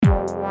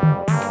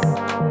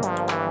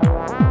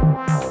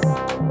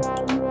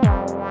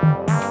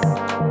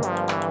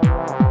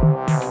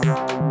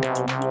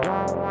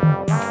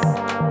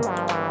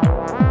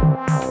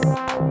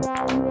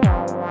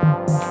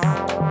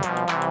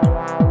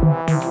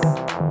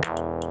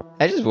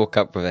I just woke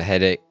up with a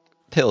headache,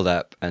 pilled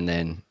up, and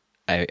then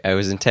I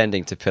was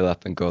intending to pill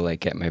up and go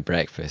like get my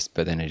breakfast,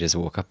 but then I just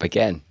woke up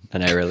again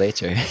an hour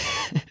later.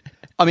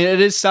 I mean,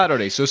 it is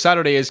Saturday, so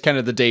Saturday is kind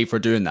of the day for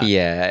doing that.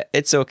 Yeah,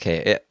 it's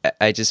okay.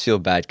 I just feel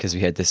bad because we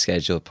had the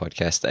scheduled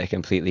podcast that I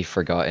completely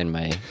forgot in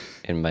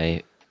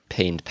my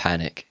pained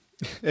panic.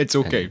 It's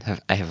okay.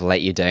 I have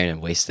let you down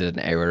and wasted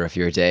an hour of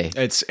your day.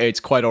 It's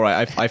quite all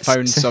right. I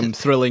found some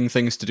thrilling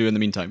things to do in the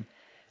meantime.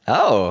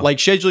 Oh. Like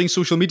scheduling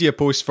social media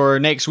posts for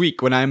next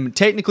week when I'm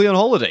technically on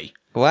holiday.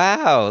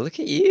 Wow, look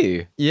at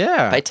you.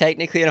 Yeah. By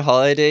technically on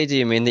holiday, do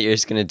you mean that you're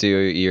just going to do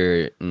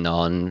your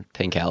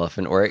non-pink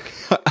elephant work?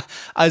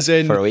 As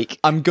in, for a week?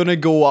 I'm going to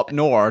go up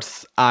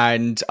north,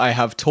 and I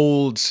have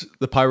told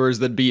the powers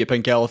that be at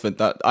Pink Elephant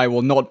that I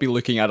will not be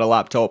looking at a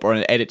laptop or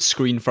an edit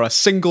screen for a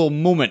single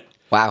moment.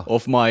 Wow.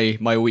 Of my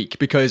week,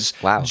 because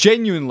wow.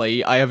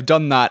 Genuinely I have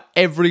done that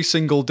every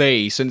single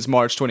day since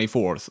March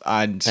 24th,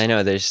 and I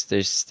know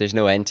there's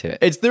no end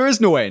to it. There is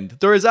no end.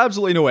 There is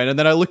absolutely no end. And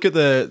then I look at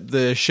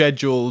the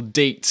scheduled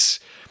dates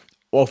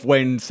of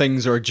when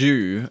things are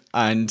due,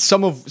 and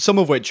some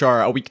of which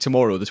are a week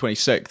tomorrow, the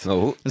 26th,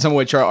 and some of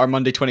which are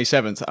Monday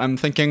 27th. I'm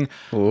thinking,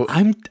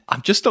 I'm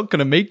just not going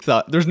to make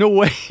that. There's no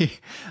way.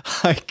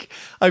 Like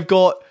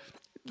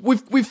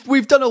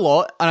we've done a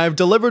lot, and I've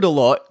delivered a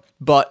lot.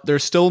 But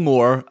there's still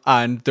more,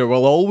 and there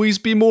will always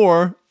be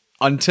more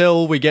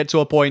until we get to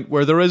a point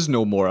where there is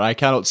no more. I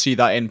cannot see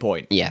that end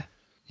point. Yeah.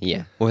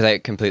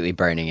 Without completely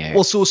burning out.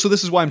 Well, so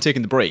this is why I'm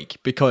taking the break,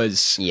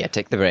 because... Yeah,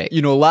 take the break.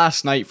 You know,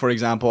 last night, for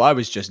example, I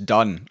was just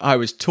done. I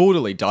was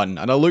totally done.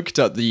 And I looked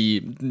at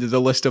the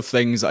list of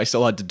things that I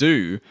still had to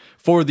do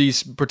for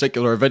these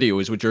particular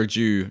videos, which are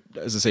due,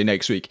 as I say,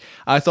 next week.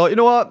 I thought, you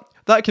know what?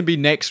 That can be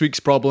next week's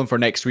problem for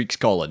next week's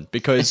Colin,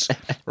 because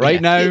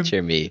right now,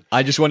 me.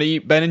 I just want to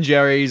eat Ben and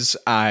Jerry's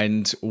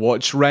and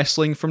watch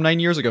wrestling from 9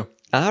 years ago.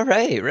 Ah,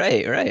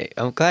 right.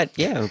 I'm glad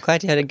you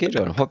had a good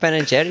one. What Ben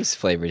and Jerry's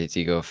flavor did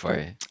you go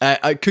for?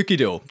 Cookie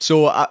dough.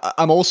 So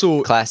I'm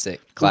also... Classic.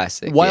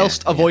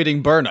 Whilst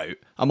avoiding burnout,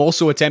 I'm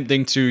also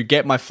attempting to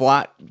get my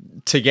flat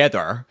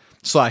together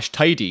 /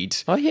 tidied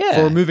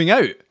for moving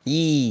out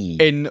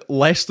in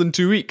less than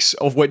 2 weeks,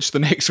 of which the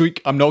next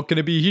week I'm not going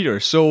to be here.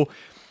 So...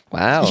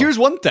 Wow. Here's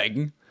one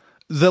thing.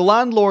 The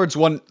landlords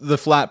want the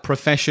flat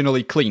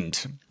professionally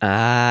cleaned.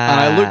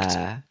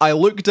 And I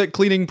looked at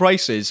cleaning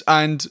prices,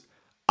 and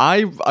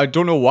I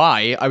don't know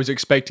why I was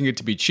expecting it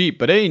to be cheap,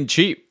 but it ain't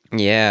cheap.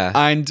 Yeah.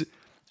 And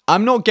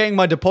I'm not getting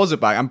my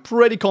deposit back. I'm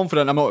pretty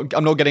confident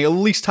I'm not getting at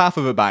least half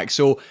of it back.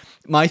 So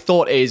my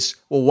thought is,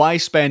 well, why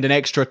spend an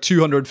extra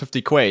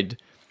 250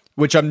 quid,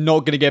 which I'm not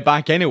going to get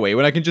back anyway,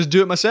 when I can just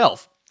do it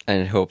myself?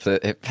 And hope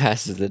that it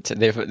passes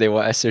they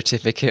want a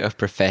certificate of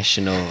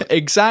professional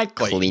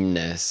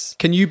cleanness.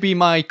 Can you be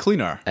my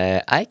cleaner?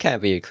 I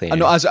can't be a cleaner.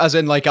 No, as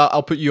in like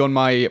I'll put you on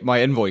my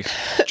invoice.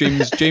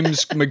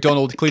 James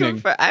McDonald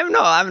cleaning. I'm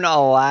not a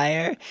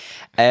liar.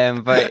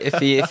 But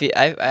if you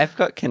I've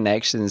got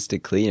connections to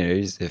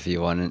cleaners if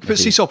you want. But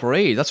Seesaw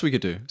Parade, that's what we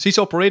could do.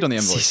 Seesaw Parade on the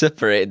invoice. Seesaw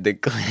Parade, the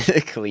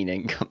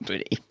cleaning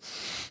company.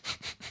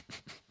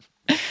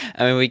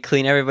 I mean, we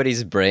clean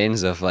everybody's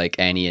brains of like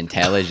any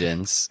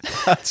intelligence.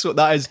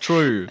 That is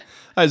true.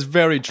 That is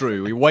very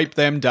true. We wipe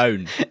them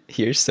down.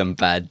 Here's some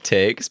bad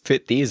takes.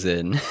 Put these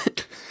in.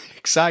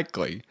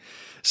 Exactly.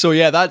 So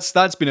yeah,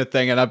 that's been a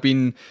thing, and I've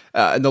been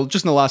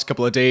just in the last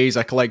couple of days,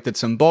 I collected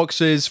some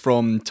boxes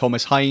from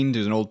Thomas Hind,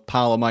 who's an old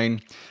pal of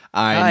mine.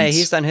 And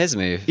he's done his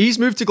move. He's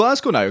moved to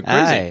Glasgow now.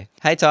 Crazy.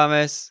 Hi,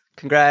 Thomas.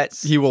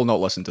 Congrats. He will not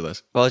listen to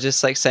this. Well,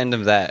 just like send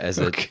him that as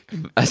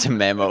a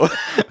memo.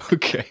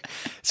 Okay.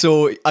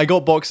 So I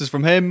got boxes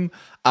from him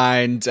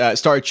and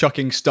started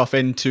chucking stuff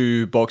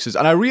into boxes.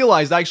 And I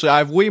realized actually I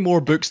have way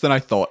more books than I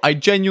thought. I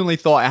genuinely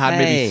thought I had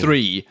maybe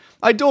 3.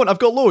 I don't. I've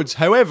got loads.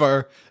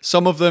 However,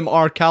 some of them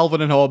are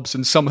Calvin and Hobbes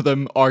and some of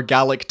them are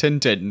Gallic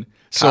Tintin.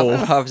 So Calvin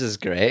and Hobbes is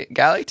great.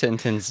 Gallic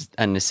Tintin's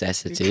a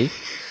necessity.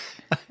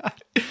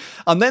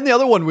 And then the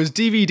other one was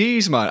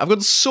DVDs, man. I've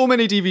got so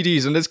many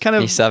DVDs, and it's kind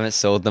of... You still haven't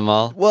sold them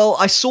all? Well,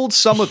 I sold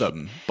some of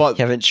them, but...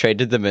 You haven't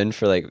traded them in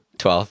for like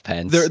 12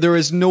 pence? There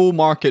is no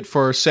market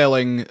for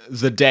selling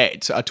The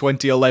Debt, a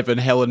 2011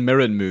 Helen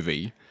Mirren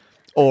movie,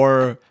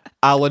 or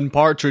Alan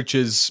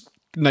Partridge's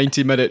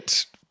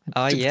 90-minute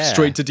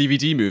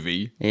straight-to-DVD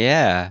movie.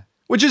 Yeah.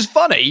 Which is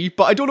funny,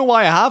 but I don't know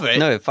why I have it.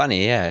 No,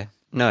 funny, yeah.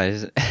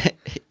 No,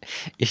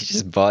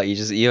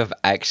 you have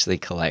actually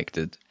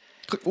collected.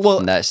 Well,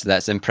 and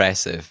that's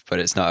impressive, but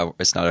it's not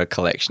a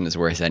collection that's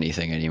worth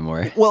anything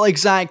anymore. Well,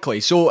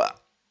 exactly. So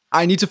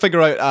I need to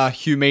figure out a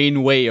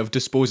humane way of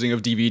disposing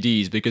of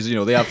DVDs because, you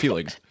know, they have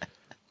feelings.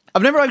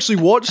 I've never actually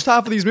watched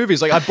half of these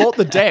movies. Like, I bought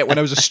The Debt when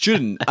I was a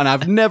student, and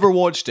I've never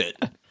watched it.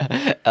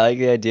 I like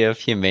the idea of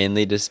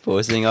humanely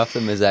disposing of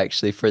them is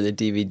actually for the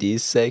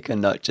DVD's sake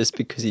and not just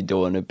because you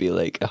don't want to be,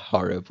 like, a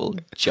horrible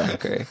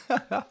junker.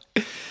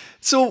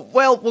 So,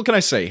 well, what can I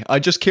say? I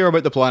just care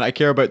about the planet. I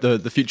care about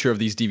the future of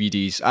these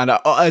DVDs. And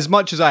as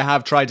much as I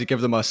have tried to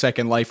give them a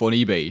second life on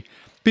eBay,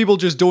 People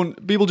just don't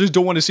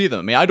want to see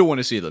them. I mean, I don't want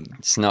to see them.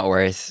 It's not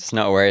worth. It's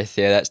not worth.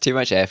 Yeah, that's too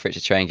much effort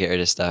to try and get rid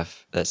of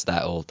stuff that's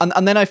that old.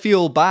 And then I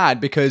feel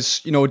bad because,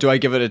 do I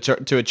give it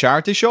to a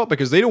charity shop?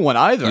 Because they don't want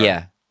either.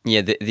 Yeah.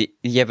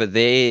 Yeah, but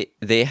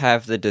they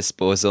have the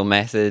disposal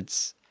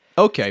methods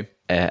Okay.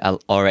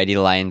 already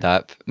lined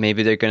up.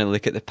 Maybe they're going to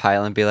look at the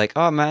pile and be like,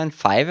 oh man,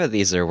 5 of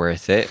these are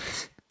worth it.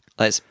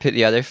 Let's put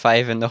the other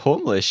 5 in the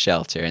homeless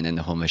shelter. And then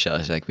the homeless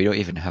shelter's like, we don't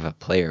even have a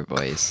player,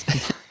 boys.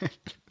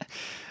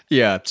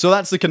 Yeah, so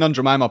that's the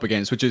conundrum I'm up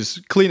against, which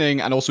is cleaning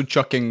and also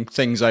chucking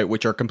things out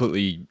which are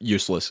completely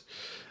useless.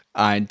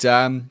 And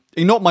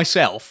not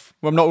myself.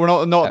 We're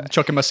not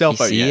chucking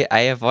myself out See, yet. I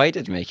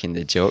avoided making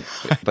the joke,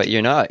 but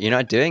you're not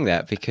doing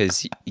that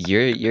because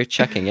your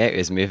chucking out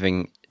is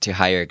moving to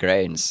higher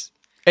grounds.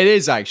 It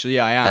is actually,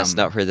 yeah, I am. That's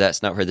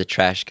not where the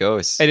trash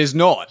goes. It is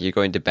not. You're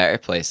going to better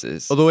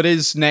places. Although it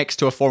is next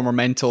to a former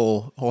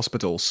mental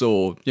hospital,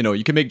 so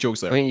you can make jokes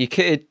there. I mean, you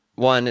could.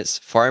 One, it's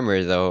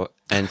farmer though,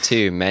 and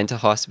 2, mental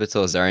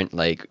hospitals aren't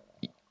like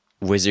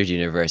wizard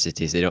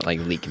universities. They don't like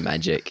leak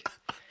magic.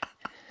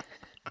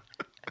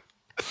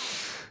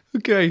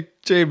 Okay,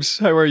 James,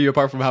 how are you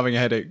apart from having a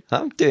headache?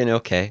 I'm doing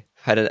okay.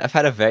 I've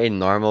had a very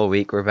normal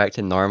week. We're back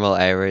to normal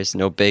hours.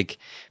 No big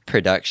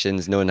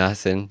productions. No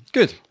nothing.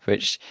 Good.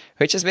 Which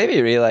has made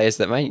me realize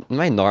that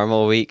my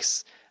normal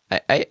weeks,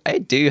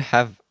 I do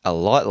have a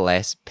lot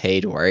less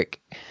paid work.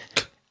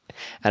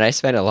 And I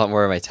spend a lot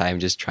more of my time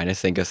just trying to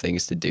think of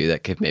things to do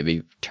that could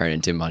maybe turn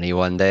into money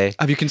one day.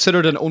 Have you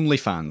considered an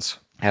OnlyFans?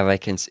 I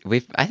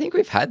think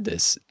we've had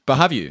this. But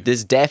have you?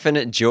 This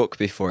definite joke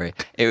before.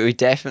 It would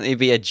definitely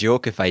be a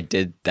joke if I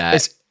did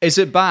that. Is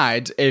it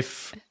bad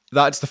if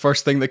that's the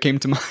first thing that came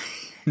to mind?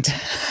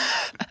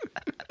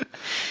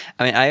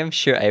 I mean, I am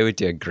sure I would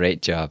do a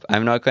great job.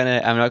 I'm not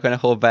gonna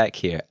hold back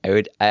here. I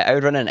would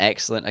run an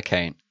excellent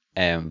account.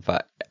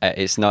 But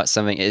it's not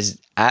something. It's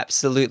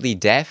absolutely,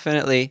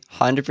 definitely,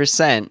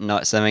 100%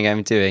 not something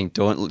I'm doing.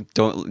 Don't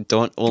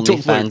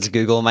OnlyFans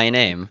Google my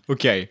name.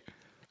 Okay.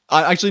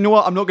 Actually, you know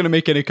what? I'm not going to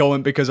make any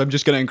comment because I'm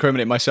just going to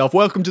incriminate myself.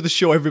 Welcome to the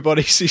show,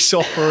 everybody.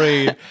 Seesaw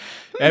Parade,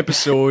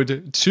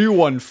 episode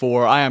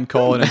 214. I am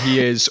Colin, and he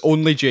is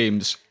Only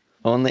James.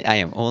 I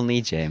am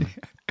only James.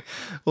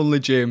 Only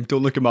James.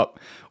 Don't look him up.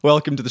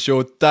 Welcome to the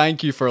show.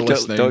 Thank you for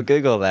listening. Don't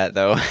Google that,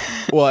 though.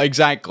 Well,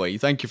 exactly.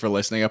 Thank you for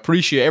listening. I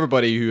appreciate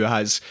everybody who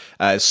has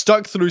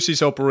stuck through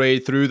Seesaw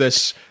Parade through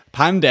this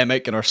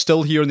pandemic and are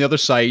still here on the other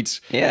side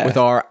with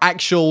our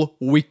actual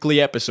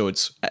weekly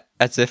episodes.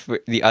 As if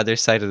the other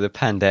side of the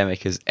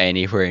pandemic is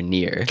anywhere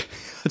near.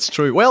 That's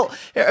true. Well,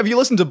 have you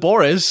listened to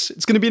Boris?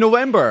 It's going to be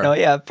November. Oh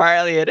yeah,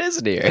 apparently it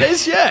is near. It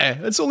is, yeah.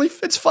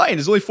 It's fine.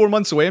 It's only 4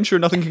 months away. I'm sure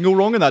nothing can go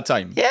wrong in that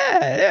time.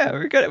 Yeah.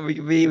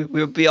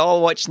 We'll be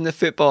all watching the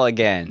football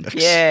again.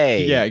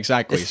 Yay! Yeah,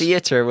 exactly. The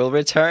theater will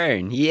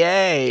return.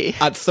 Yay!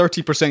 At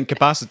 30%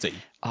 capacity.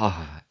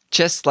 Oh,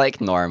 just like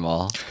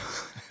normal.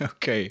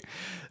 Okay.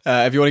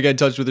 If you want to get in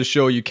touch with the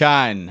show, you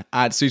can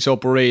at Seesaw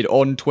Parade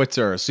on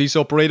Twitter,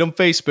 Seesaw Parade on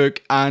Facebook,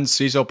 and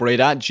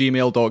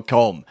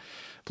seesawparade@gmail.com.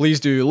 Please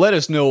do let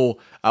us know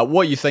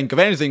what you think of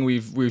anything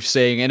we've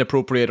saying,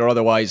 inappropriate or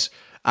otherwise.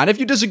 And if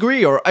you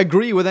disagree or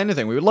agree with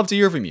anything, we would love to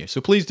hear from you. So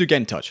please do get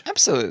in touch.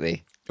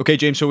 Absolutely. Okay,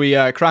 James, so we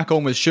crack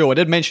on with the show. I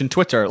did mention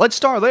Twitter. Let's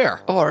start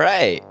there. All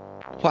right.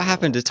 What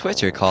happened to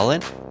Twitter,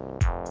 Colin?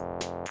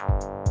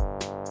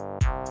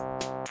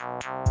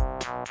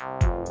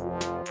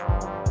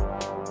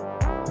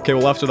 Okay,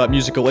 well, after that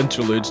musical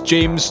interlude,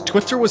 James,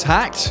 Twitter was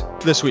hacked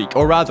this week.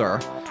 Or rather,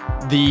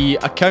 the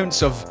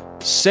accounts of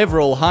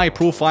several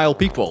high-profile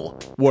people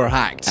were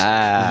hacked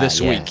this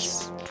week.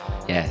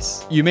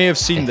 Yes. You may have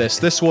seen this.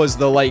 This was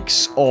the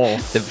likes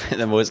of...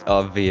 the most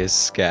obvious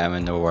scam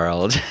in the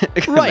world.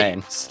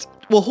 Right.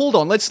 Well, hold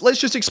on. Let's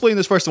just explain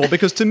this first of all,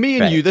 because to me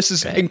and you, this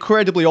is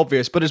incredibly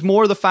obvious, but it's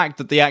more the fact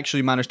that they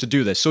actually managed to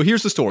do this. So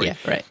here's the story.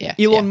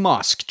 Elon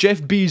Musk,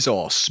 Jeff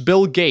Bezos,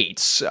 Bill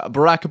Gates,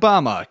 Barack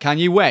Obama,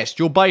 Kanye West,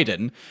 Joe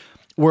Biden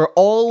were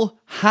all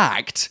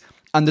hacked,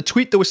 and the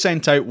tweet that was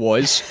sent out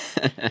was,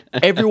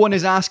 everyone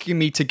is asking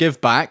me to give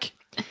back.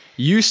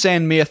 You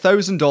send me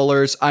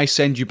 $1,000, I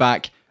send you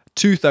back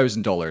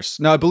 $2,000.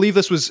 Now, I believe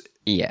this was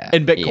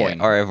in Bitcoin.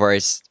 Yeah.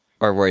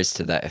 Or words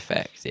to that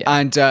effect, yeah.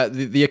 And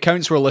the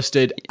accounts were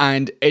listed,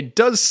 and it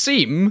does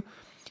seem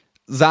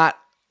that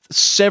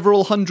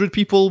several hundred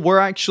people were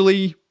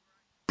actually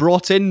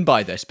brought in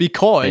by this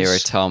because... They were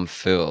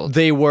tomfooled.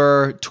 They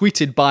were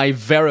tweeted by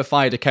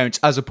verified accounts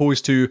as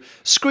opposed to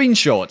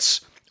screenshots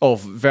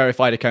of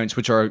verified accounts,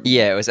 which are...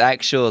 Yeah, it was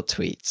actual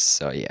tweets,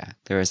 so yeah.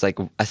 There was like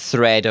a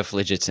thread of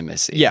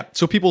legitimacy. Yeah,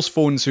 so people's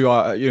phones who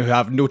are who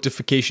have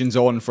notifications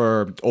on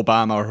for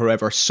Obama or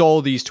whoever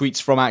saw these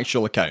tweets from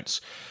actual accounts.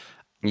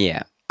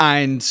 Yeah.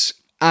 And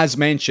as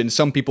mentioned,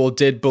 some people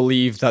did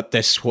believe that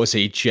this was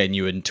a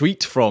genuine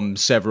tweet from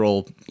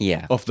several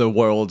of the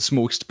world's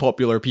most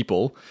popular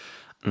people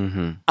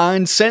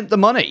and sent the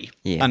money.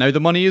 Yeah. And now the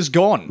money is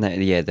gone.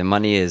 The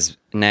money is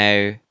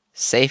now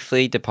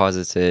safely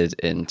deposited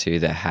into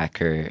the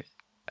hacker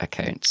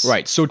accounts.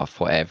 Right, so of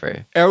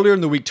whatever. earlier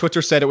in the week,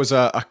 Twitter said it was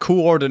a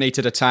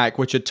coordinated attack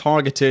which had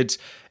targeted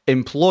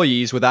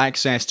employees with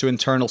access to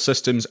internal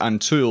systems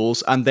and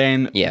tools. And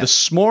then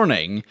this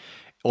morning,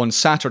 on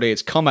Saturday,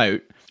 it's come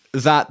out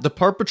that the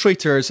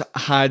perpetrators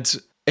had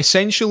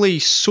essentially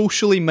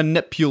socially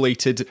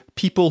manipulated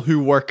people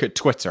who work at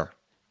Twitter.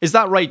 Is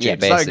that right,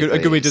 James? Yeah, is that a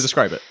good way to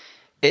describe it?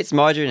 It's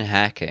modern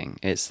hacking.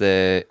 It's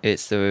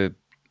the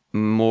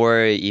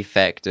more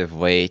effective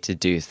way to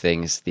do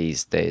things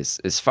these days.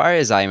 As far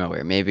as I'm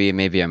aware,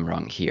 maybe I'm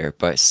wrong here,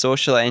 but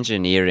social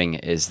engineering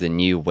is the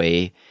new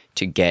way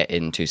to get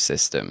into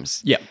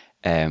systems. Yeah.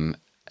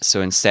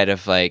 So instead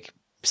of like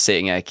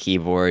sitting at a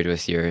keyboard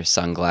with your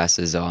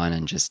sunglasses on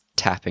and just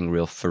tapping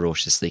real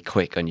ferociously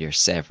quick on your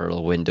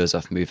several windows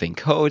of moving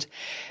code,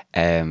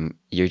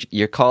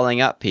 you're calling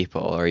up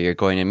people, or you're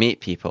going to meet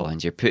people,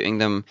 and you're putting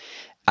them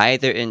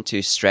either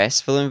into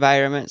stressful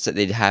environments that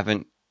they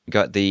haven't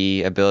got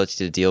the ability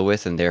to deal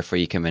with, and therefore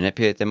you can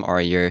manipulate them,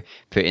 or you're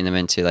putting them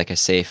into like a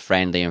safe,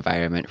 friendly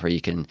environment where you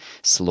can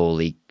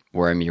slowly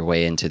worm your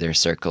way into their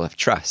circle of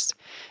trust.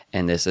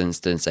 In this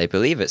instance, I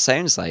believe it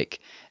sounds like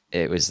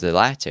it was the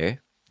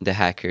latter. The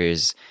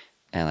hackers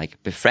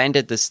like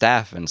befriended the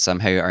staff and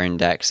somehow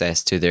earned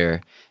access to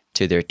their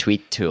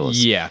tweet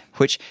tools. Yeah.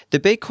 Which the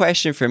big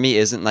question for me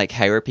isn't like,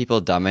 how are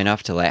people dumb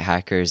enough to let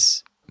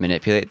hackers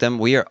manipulate them?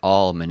 We are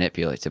all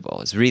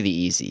manipulatable. It's really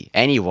easy.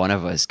 Any one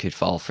of us could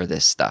fall for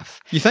this stuff.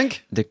 You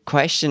think? The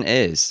question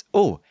is,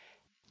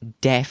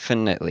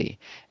 definitely.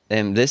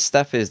 This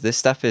stuff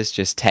is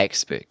just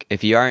textbook.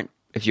 If you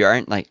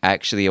aren't like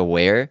actually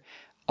aware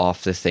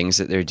of the things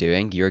that they're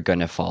doing, you're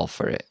gonna fall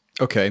for it.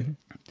 Okay.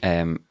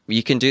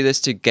 You can do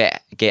this to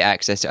get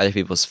access to other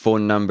people's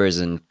phone numbers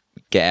and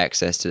get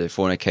access to their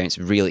phone accounts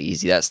really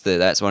easy.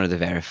 That's one of the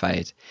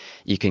verified.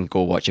 You can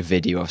go watch a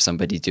video of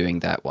somebody doing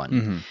that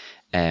one.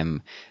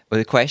 But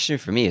the question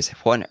for me is,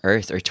 what on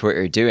earth are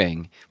Twitter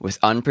doing with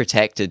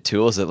unprotected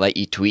tools that let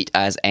you tweet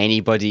as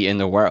anybody in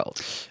the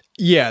world?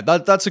 Yeah,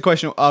 that's a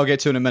question I'll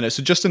get to in a minute.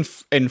 So just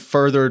in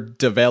further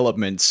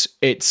developments,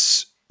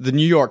 it's the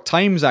New York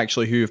Times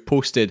actually who have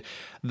posted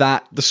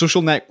that the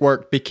social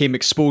network became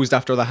exposed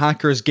after the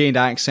hackers gained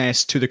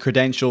access to the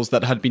credentials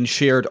that had been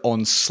shared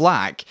on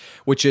Slack,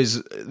 which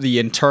is the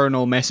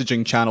internal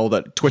messaging channel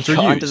that Twitter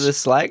used. Onto the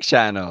Slack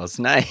channels,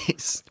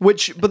 nice.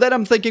 But then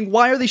I'm thinking,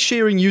 why are they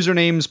sharing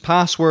usernames,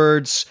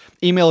 passwords,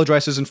 email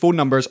addresses, and phone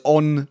numbers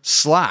on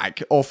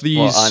Slack of these?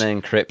 Well,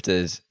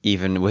 unencrypted,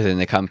 even within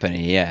the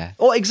company, yeah.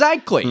 Oh,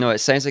 exactly. No, it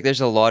sounds like there's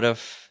a lot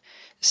of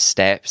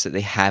steps that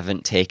they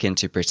haven't taken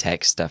to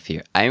protect stuff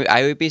here.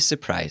 I would be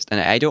surprised,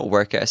 and I don't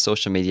work at a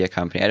social media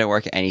company, I don't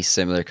work at any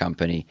similar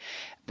company,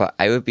 but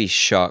I would be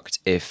shocked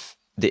if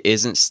there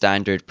isn't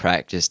standard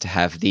practice to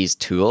have these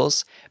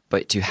tools,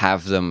 but to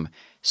have them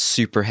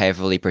super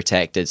heavily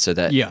protected so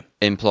that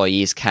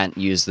employees can't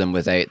use them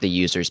without the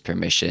user's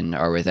permission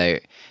or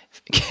without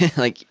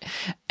like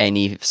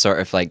any sort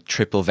of like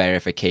triple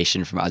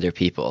verification from other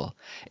people.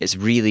 It's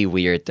really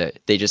weird that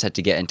they just had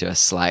to get into a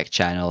Slack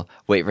channel,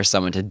 wait for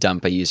someone to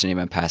dump a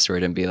username and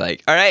password and be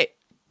like, all right,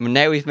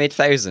 now we've made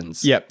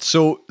thousands. Yeah,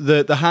 so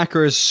the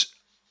hackers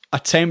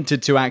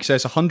attempted to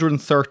access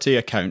 130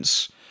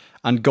 accounts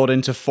and got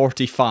into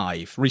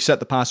 45, reset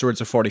the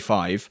passwords of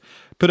 45,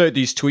 put out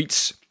these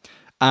tweets,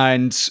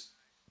 and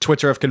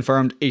Twitter have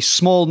confirmed a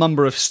small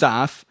number of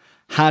staff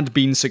had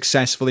been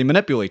successfully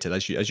manipulated,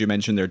 as you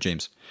mentioned there,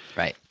 James.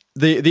 Right.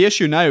 The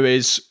issue now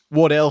is,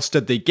 what else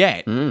did they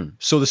get?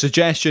 So the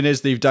suggestion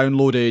is they've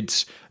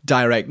downloaded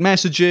direct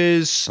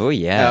messages,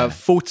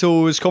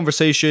 photos,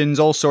 conversations,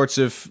 all sorts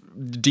of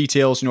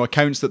details,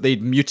 accounts that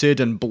they'd muted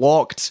and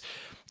blocked,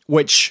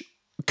 which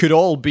could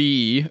all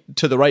be,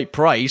 to the right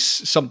price,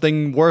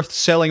 something worth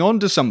selling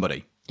on to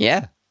somebody.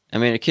 Yeah. I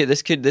mean,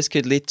 this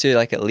could lead to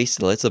like at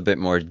least a little bit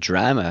more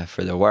drama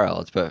for the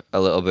world, but a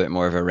little bit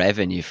more of a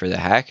revenue for the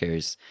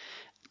hackers.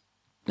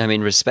 I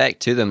mean,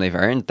 respect to them, they've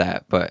earned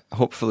that, but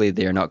hopefully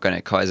they're not going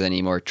to cause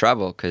any more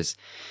trouble, because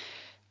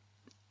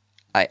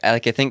I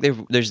think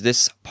there's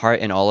this part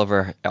in all of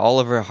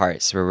our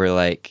hearts where we're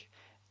like,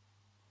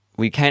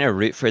 we kind of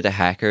root for the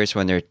hackers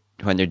when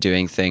they're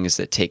doing things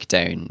that take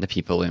down the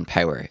people in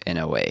power in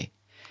a way,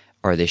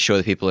 or they show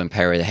the people in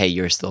power that, hey,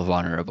 you're still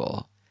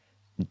vulnerable,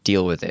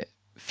 deal with it.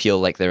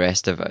 Feel like the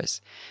rest of us.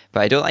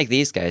 But I don't like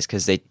these guys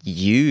because they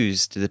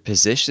used the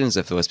positions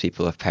of those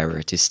people of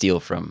power to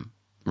steal from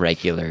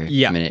regular,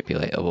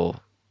 manipulatable,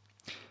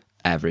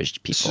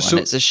 average people. And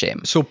it's a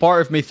shame. So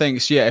part of me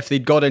thinks, if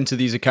they'd got into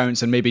these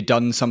accounts and maybe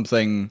done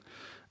something,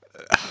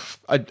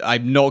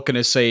 I'm not going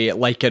to say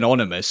like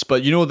anonymous,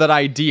 but that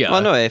idea.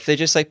 Well, no, if they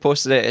just like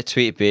posted a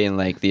tweet being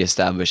like, the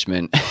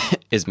establishment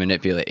is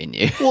manipulating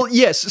you. Well,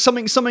 yes,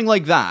 something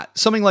like that.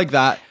 Something like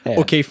that. Yeah.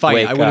 Okay,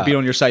 fine, I would have been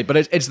on your side. But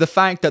it's the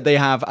fact that they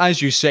have,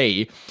 as you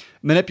say,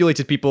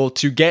 manipulated people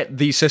to get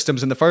these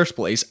systems in the first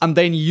place, and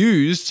then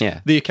used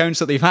the accounts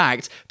that they've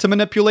hacked to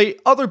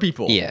manipulate other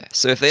people. Yeah,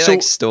 so if they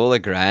stole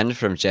 $1,000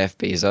 from Jeff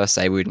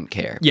Bezos, I wouldn't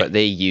care. Yeah. But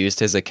they used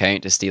his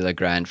account to steal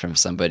 $1,000 from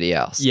somebody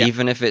else. Yeah.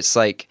 Even if it's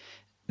like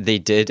they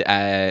did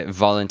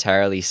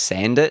voluntarily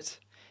send it,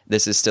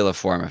 this is still a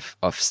form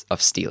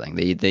of stealing.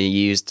 They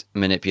used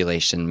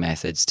manipulation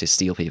methods to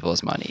steal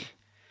people's money.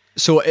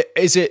 So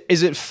is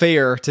it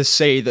fair to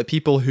say that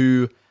people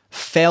who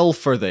fell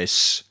for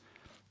this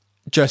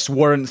just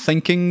weren't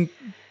thinking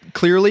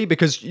clearly?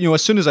 Because,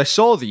 as soon as I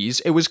saw these,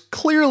 it was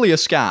clearly a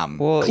scam.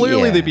 Well,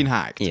 clearly yeah. they've been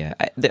hacked. Yeah,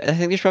 I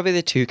think there's probably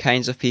the two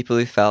kinds of people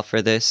who fell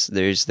for this.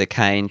 There's the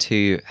kind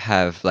who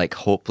have like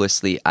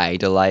hopelessly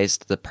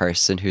idolized the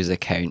person whose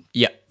account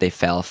they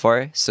fell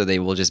for, so they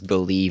will just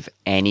believe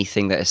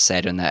anything that is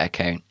said on that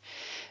account.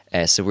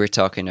 So we're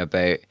talking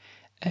about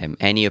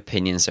any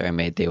opinions that are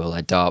made, they will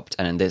adopt,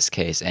 and in this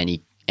case,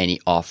 any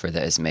offer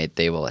that is made,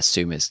 they will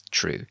assume is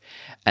true.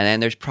 And then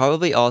there's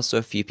probably also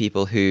a few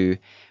people who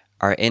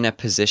are in a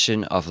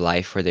position of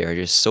life where they are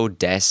just so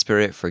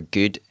desperate for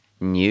good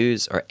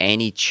news or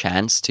any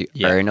chance to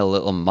earn a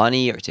little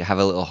money or to have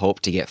a little hope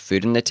to get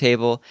food on the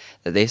table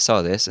that they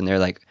saw this and they're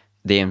like,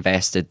 they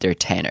invested their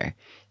tenner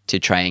to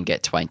try and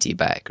get 20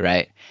 back,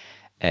 right?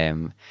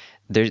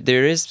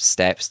 There is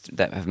steps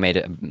that have made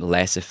it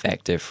less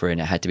effective for,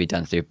 and it had to be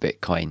done through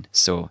Bitcoin.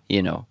 So,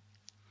 you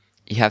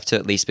have to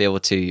at least be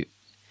able to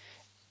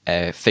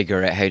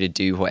figure out how to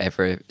do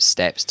whatever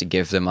steps to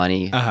give the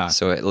money.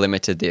 So it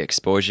limited the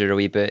exposure a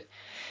wee bit.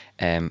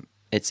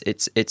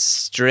 It's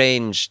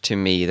strange to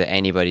me that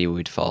anybody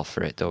would fall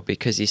for it though,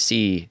 because you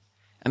see,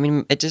 I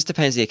mean, it just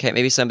depends on the account.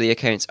 Maybe some of the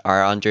accounts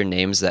are under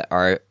names that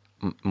are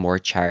more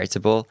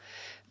charitable.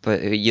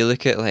 But you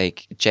look at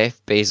like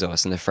Jeff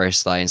Bezos in the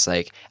first line, it's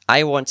like,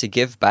 I want to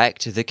give back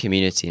to the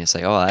community. And it's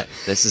like, oh,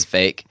 this is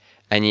fake.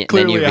 And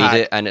then you read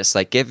it and it's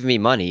like, give me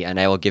money and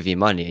I will give you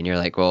money. And you're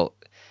like, well,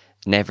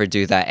 never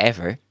do that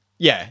ever.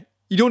 Yeah.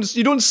 You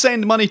don't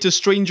send money to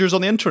strangers on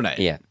the internet.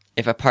 Yeah.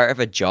 If a part of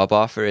a job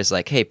offer is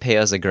like, hey, pay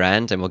us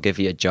 $1,000 and we'll give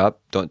you a job,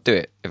 don't do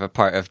it. If a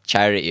part of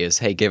charity is,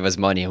 hey, give us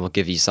money and we'll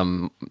give you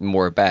some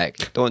more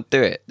back, don't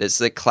do it. It's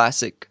the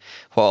classic,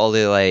 what all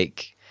the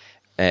like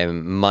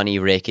money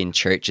raking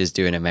churches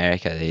do in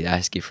America. They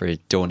ask you for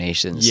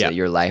donations so that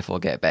your life will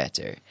get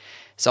better.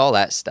 It's all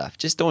that stuff.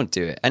 Just don't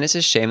do it. And it's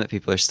a shame that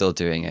people are still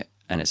doing it.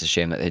 And it's a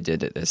shame that they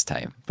did it this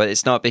time. But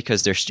it's not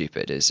because they're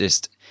stupid. It's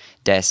just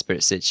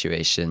desperate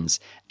situations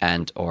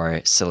and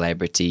or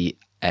celebrity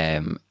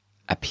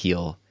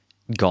appeal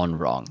gone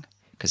wrong.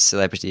 Because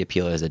celebrity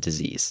appeal is a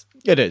disease.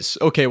 It is.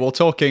 Okay, well,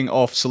 talking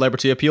of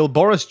celebrity appeal,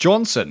 Boris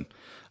Johnson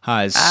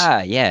has...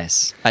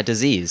 yes, a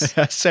disease.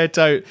 set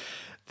out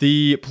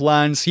the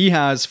plans he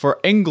has for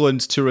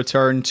England to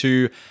return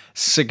to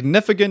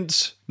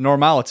significant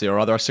normality, or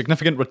rather a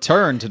significant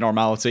return to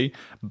normality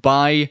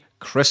by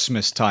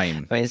Christmas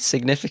time. I mean,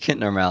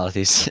 significant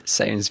normality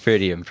sounds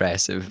pretty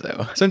impressive,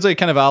 though. Sounds like a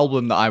kind of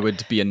album that I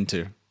would be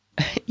into.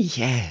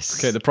 Yes.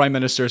 Okay, the Prime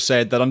Minister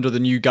said that under the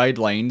new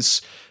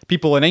guidelines,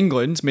 people in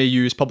England may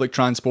use public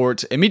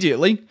transport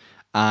immediately,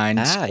 and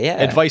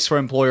advice for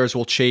employers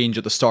will change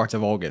at the start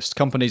of August.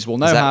 Companies will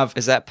now have...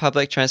 Is that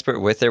public transport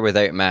with or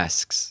without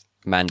masks?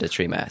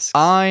 Mandatory masks?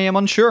 I am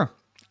unsure.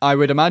 I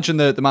would imagine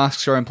that the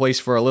masks are in place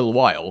for a little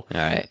while. All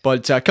right.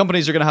 But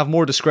companies are going to have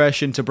more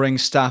discretion to bring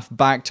staff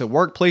back to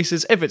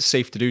workplaces if it's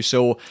safe to do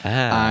so.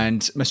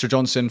 And Mr.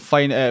 Johnson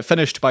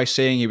finished by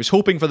saying he was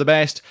hoping for the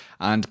best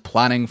and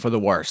planning for the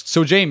worst.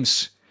 So,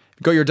 James,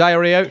 got your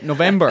diary out?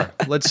 November.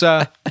 Let's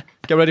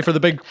get ready for the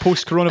big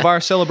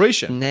post-coronavirus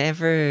celebration.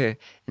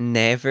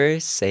 Never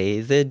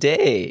say the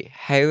day.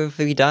 How have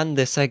we done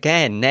this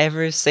again?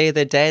 Never say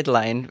the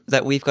deadline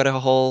that we've got to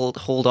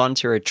hold on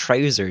to our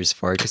trousers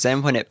for, because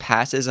then when it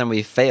passes and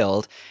we've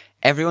failed,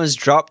 everyone's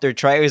dropped their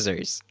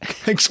trousers.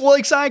 Well,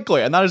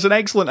 exactly, and that is an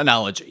excellent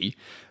analogy,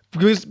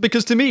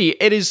 because to me,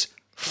 it is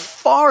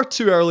far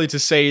too early to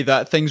say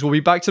that things will be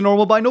back to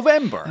normal by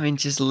November. I mean,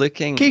 just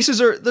looking...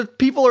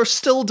 People are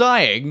still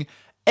dying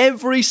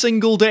every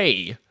single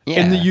day.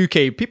 In the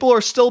UK, people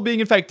are still being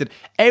infected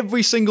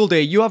every single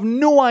day. You have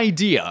no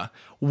idea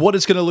what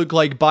it's going to look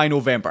like by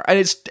November. And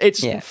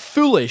it's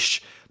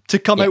foolish to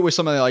come out with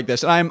something like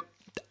this. And I'm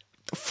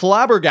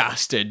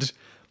flabbergasted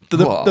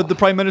that the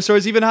Prime Minister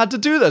has even had to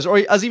do this,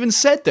 or has even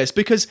said this,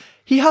 because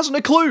he hasn't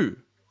a clue.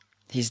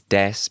 He's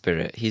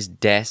desperate. He's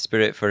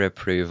desperate for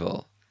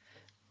approval.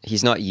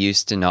 He's not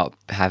used to not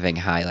having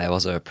high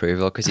levels of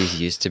approval because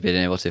he's used to being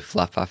able to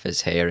fluff up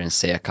his hair and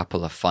say a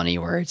couple of funny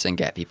words and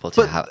get people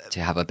to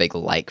have a big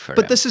like for him.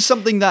 But this is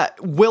something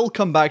that will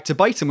come back to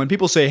bite him when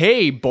people say,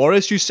 hey,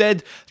 Boris, you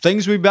said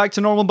things will be back to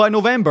normal by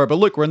November, but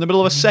look, we're in the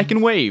middle of a second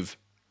wave.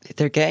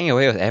 They're getting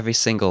away with every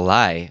single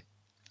lie.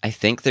 I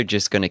think they're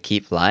just going to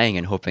keep lying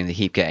and hoping they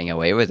keep getting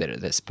away with it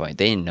at this point.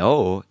 They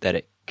know that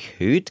it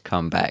could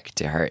come back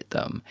to hurt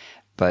them.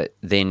 But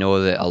they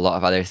know that a lot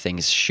of other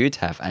things should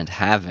have and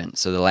haven't.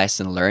 So the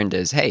lesson learned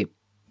is, hey,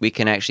 we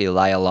can actually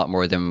lie a lot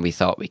more than we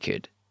thought we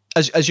could.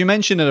 As you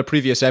mentioned in a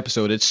previous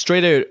episode, it's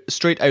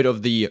straight out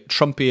of the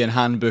Trumpian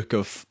handbook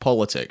of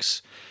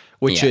politics,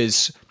 which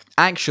is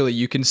actually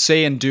you can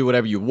say and do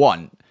whatever you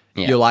want.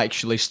 Yeah. You'll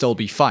actually still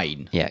be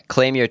fine. Yeah,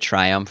 claim your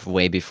triumph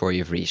way before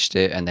you've reached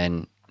it, and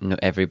then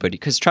everybody...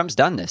 Because Trump's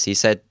done this. He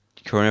said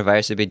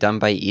coronavirus would be done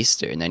by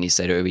Easter, and then he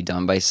said it would be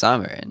done by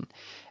summer, and...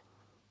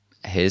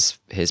 His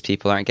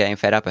people aren't getting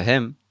fed up of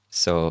him.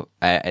 So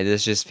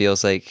this just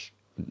feels like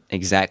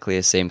exactly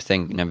the same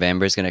thing.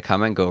 November is going to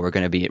come and go. We're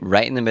going to be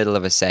right in the middle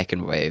of a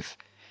second wave,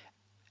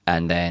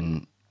 and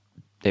then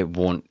it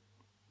won't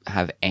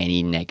have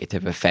any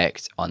negative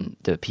effect on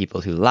the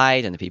people who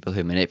lied and the people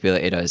who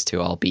manipulated us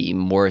to all be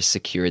more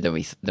secure than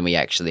we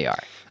actually are.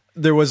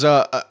 There was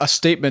a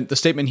statement. The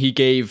statement he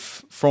gave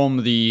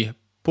from the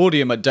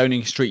podium at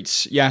Downing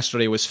Street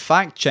yesterday was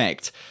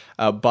fact-checked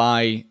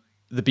by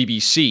the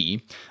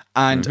BBC.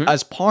 And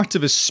as part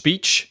of his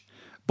speech,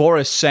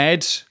 Boris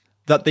said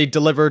that they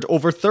delivered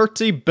over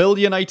 30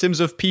 billion items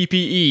of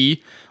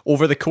PPE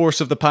over the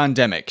course of the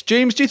pandemic.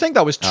 James, do you think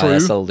that was true?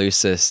 That's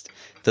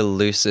the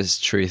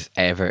loosest truth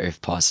ever, if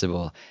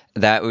possible.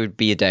 That would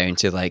be down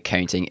to like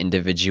counting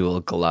individual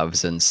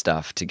gloves and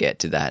stuff to get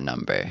to that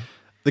number.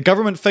 The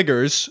government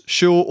figures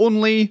show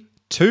only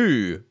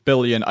 2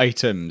 billion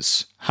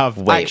items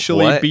have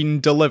actually been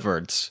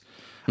delivered.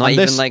 Not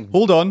even like...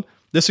 Hold on.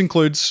 This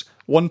includes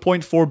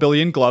 1.4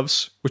 billion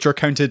gloves, which are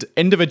counted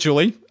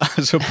individually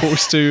as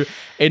opposed to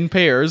in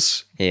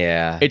pairs.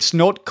 Yeah. It's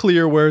not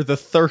clear where the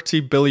 30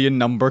 billion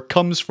number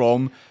comes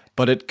from,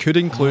 but it could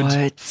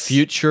include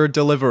future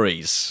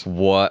deliveries.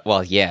 What?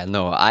 Well, yeah,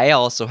 no. I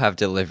also have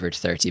delivered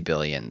 30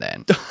 billion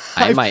then.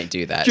 I might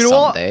do that you know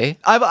someday.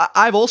 What?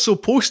 I've also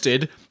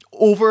posted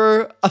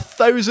over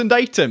 1,000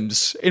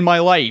 items in my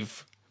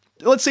life.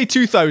 Let's say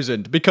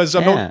 2,000, because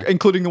I'm not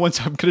including the ones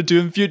I'm going to do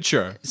in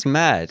future. It's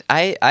mad.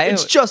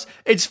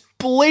 It's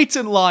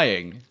blatant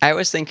lying. I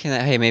was thinking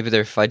that, hey, maybe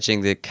they're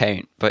fudging the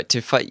count, but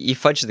you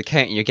fudge the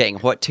count and you're getting,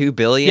 what, 2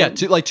 billion?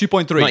 Yeah, like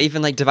 2.3. Not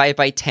even like divided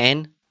by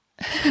 10?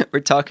 We're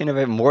talking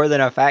about more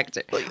than a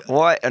factor.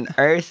 What on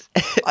earth?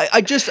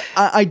 I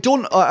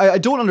don't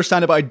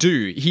understand it, but I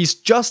do. He's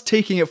just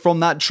taking it from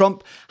that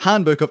Trump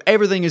handbook of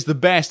everything is the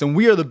best and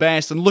we are the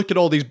best and look at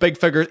all these big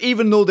figures,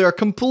 even though they're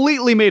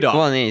completely made up.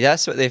 Well, I mean,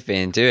 that's what they've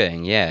been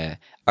doing, yeah.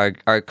 Our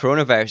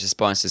coronavirus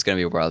response is going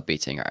to be world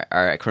beating.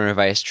 Our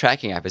coronavirus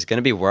tracking app is going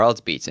to be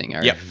world beating.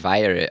 Our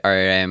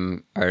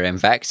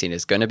vaccine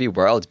is going to be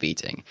world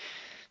beating.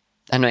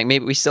 And like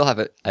maybe we still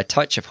have a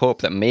touch of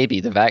hope that maybe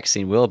the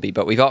vaccine will be,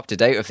 but we've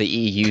opted out of the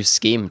EU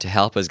scheme to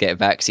help us get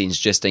vaccines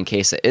just in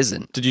case it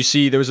isn't. Did you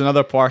see there was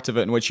another part of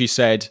it in which he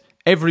said,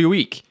 every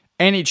week,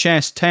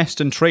 NHS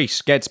test and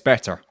trace gets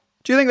better.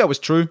 Do you think that was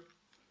true?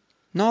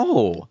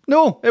 No.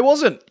 No, it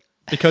wasn't.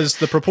 Because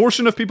the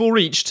proportion of people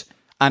reached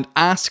and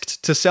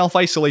asked to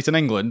self-isolate in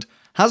England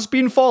has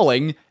been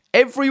falling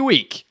every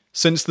week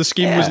since the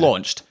scheme was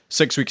launched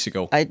 6 weeks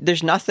ago.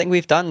 There's nothing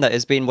we've done that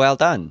has been well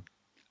done.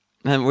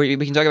 And we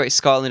can talk about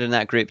Scotland in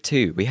that group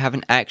too. We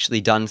haven't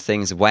actually done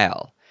things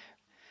well.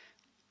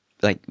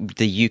 Like,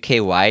 the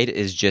UK-wide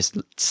is just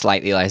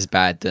slightly less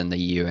bad than the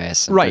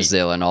US and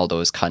Brazil and all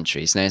those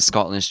countries. Now,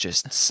 Scotland's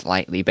just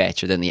slightly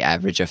better than the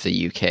average of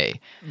the UK.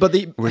 But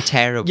we're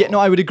terrible. Yeah, no,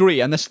 I would agree.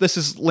 And this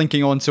is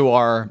linking on to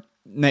our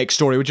next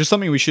story, which is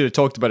something we should have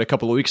talked about a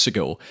couple of weeks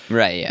ago.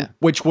 Right, yeah.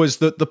 Which was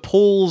the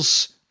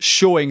polls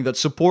showing that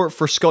support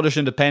for Scottish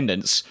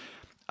independence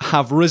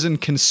have risen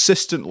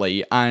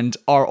consistently and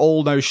are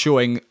all now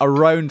showing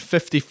around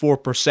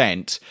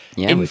 54%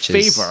 in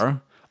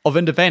favour of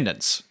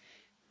independence.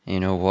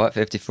 You know what?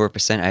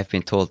 54%, I've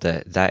been told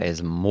that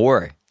is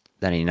more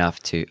than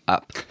enough to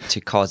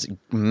cause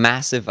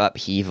massive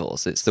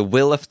upheavals. It's the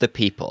will of the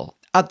people.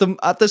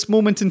 At this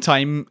moment in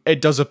time,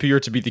 it does appear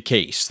to be the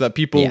case that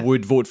people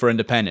would vote for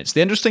independence.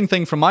 The interesting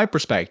thing from my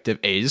perspective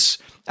is,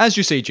 as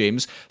you say,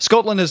 James,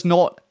 Scotland has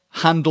not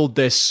handled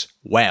this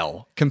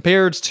well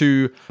compared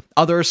to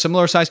other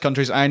similar sized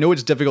countries. I know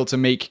it's difficult to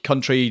make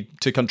country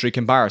to country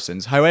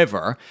comparisons.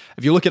 However,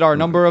 if you look at our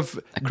number of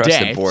across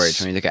deaths, the board,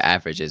 when you look at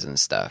averages and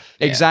stuff,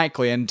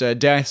 exactly, and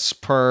deaths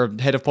per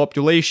head of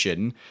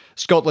population,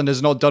 Scotland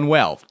has not done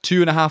well.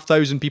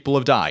 2,500 people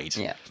have died,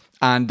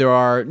 and there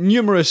are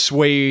numerous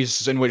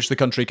ways in which the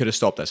country could have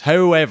stopped this.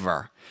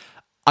 However,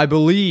 I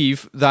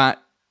believe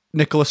that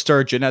Nicola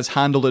Sturgeon has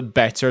handled it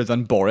better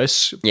than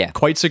Boris,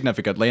 quite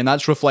significantly, and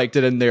that's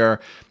reflected in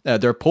their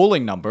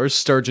polling numbers.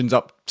 Sturgeon's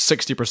up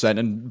 60%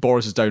 and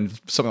Boris is down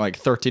something like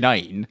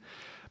 39%.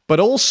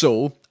 But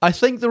also, I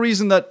think the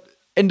reason that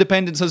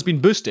independence has been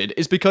boosted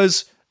is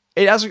because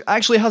it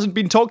actually hasn't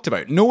been talked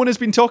about. No one has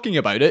been talking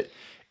about it.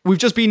 We've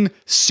just been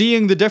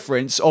seeing the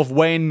difference of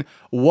when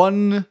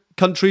one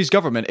country's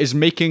government is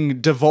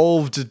making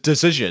devolved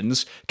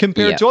decisions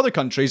compared to other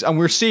countries, and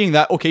we're seeing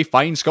that, okay,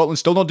 fine, Scotland's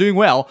still not doing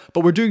well,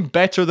 but we're doing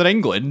better than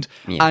England,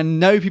 and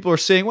now people are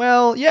saying,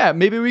 well, yeah,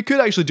 maybe we could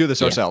actually do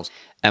this ourselves.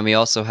 And we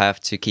also have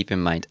to keep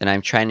in mind, and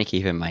I'm trying to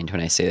keep in mind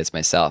when I say this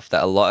myself,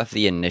 that a lot of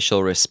the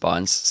initial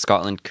response,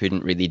 Scotland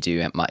couldn't really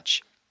do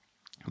much.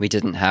 We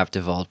didn't have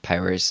devolved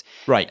powers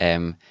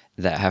that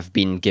have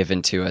been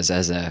given to us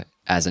as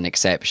an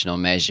exceptional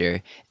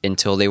measure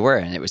until they were,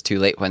 and it was too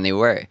late when they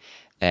were.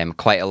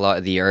 Quite a lot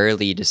of the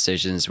early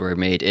decisions were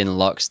made in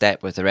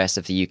lockstep with the rest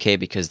of the UK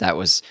because that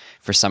was,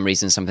 for some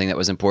reason, something that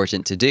was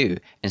important to do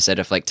instead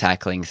of like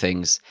tackling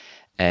things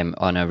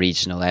on a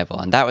regional level.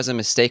 And that was a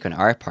mistake on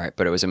our part,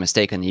 but it was a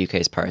mistake on the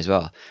UK's part as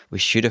well. We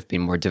should have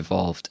been more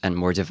devolved and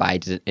more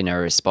divided in our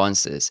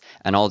responses.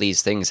 And all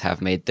these things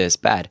have made this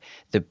bad.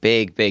 The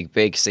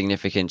big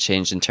significant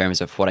change in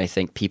terms of what I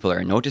think people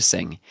are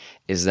noticing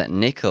is that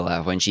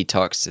Nicola, when she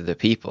talks to the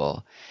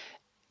people,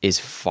 is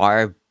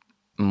far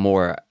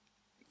more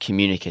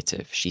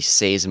communicative. She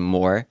says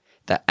more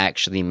that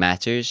actually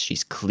matters.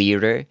 She's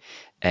clearer.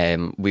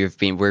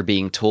 We're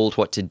being told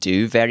what to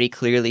do very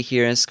clearly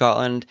here in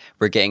Scotland.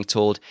 We're getting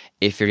told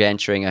if you're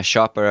entering a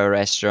shop or a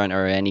restaurant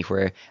or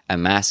anywhere, a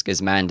mask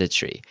is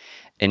mandatory.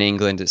 In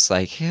England, it's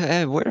like,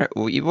 yeah,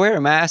 wear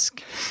a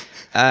mask.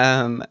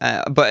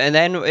 But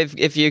then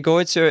if you're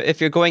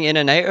going in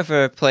and out of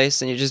a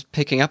place and you're just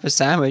picking up a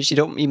sandwich,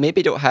 you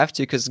maybe don't have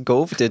to because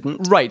Gove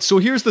didn't. Right. So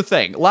here's the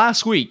thing.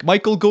 Last week,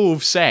 Michael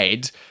Gove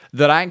said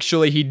that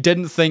actually he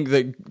didn't think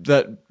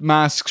that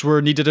masks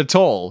were needed at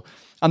all.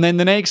 And then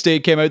the next day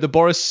it came out that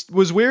Boris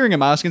was wearing a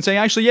mask and saying,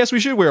 actually, yes, we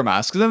should wear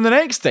masks. And then the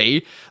next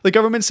day, the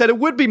government said it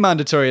would be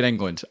mandatory in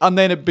England. And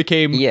then it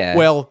became,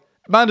 well,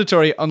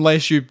 mandatory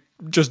unless you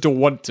just don't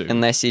want to.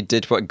 Unless he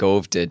did what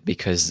Gove did,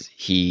 because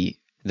he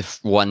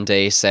one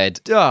day said,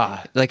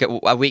 like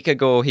a week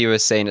ago, he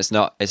was saying it's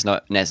not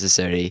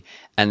necessary.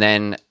 And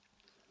then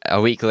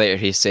a week later,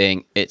 he's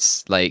saying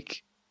it's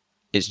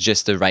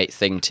just the right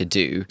thing to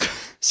do.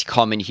 It's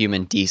common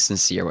human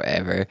decency or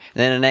whatever. And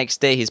then the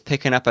next day he's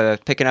picking up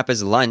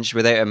his lunch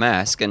without a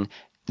mask, and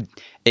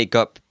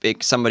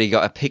somebody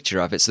got a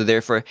picture of it. So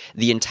therefore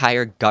the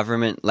entire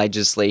government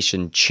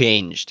legislation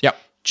changed. Yep.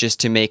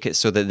 Just to make it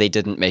so that they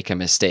didn't make a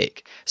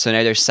mistake. So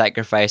now they're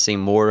sacrificing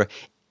more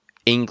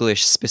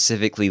English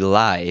specifically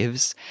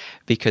lives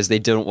because they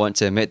don't want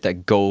to admit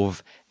that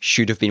Gove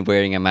should have been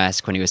wearing a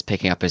mask when he was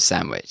picking up his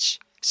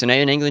sandwich. So now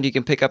in England you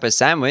can pick up a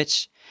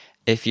sandwich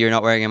if you're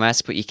not wearing a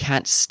mask, but you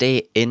can't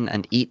stay in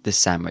and eat the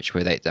sandwich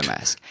without the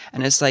mask.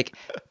 And it's like,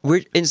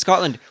 we're in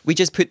Scotland, we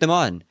just put them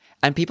on,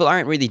 and people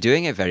aren't really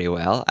doing it very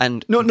well.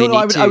 And no,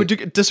 I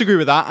would disagree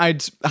with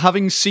that.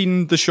 Having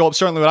seen the shop,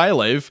 certainly where I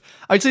live,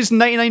 I'd say it's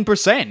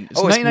 99%.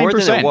 It's 99%. It's more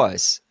than it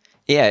was.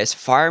 Yeah, it's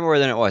far more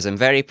than it was. I'm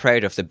very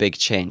proud of the big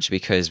change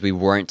because we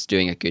weren't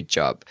doing a good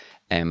job.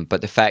 But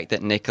the fact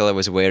that Nicola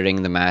was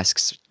wearing the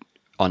masks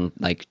on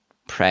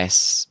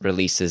press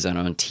releases and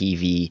on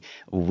TV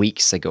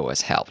weeks ago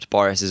has helped.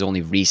 Boris has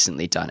only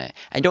recently done it.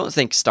 I don't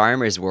think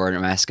Starmer's worn a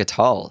mask at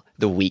all,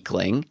 the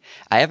weakling.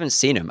 I haven't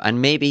seen him,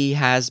 and maybe he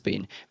has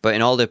been, but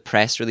in all the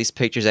press release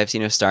pictures I've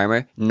seen of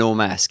Starmer, no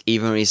mask,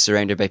 even when he's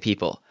surrounded by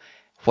people.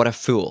 What a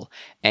fool.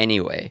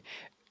 Anyway,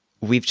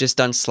 we've just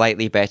done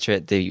slightly better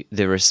at the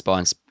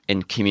response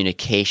in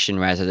communication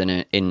rather than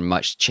in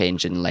much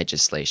change in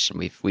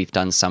legislation. We've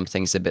done some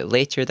things a bit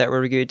later that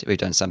were good. We've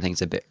done some things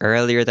a bit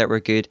earlier that were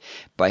good.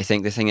 But I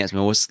think the thing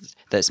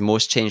that's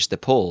most changed the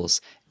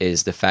polls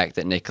is the fact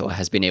that Nicola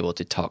has been able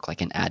to talk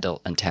like an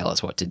adult and tell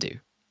us what to do.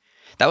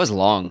 That was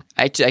long.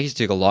 I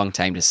took a long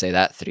time to say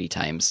that 3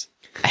 times.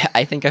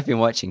 I think I've been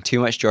watching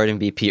too much Jordan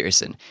B.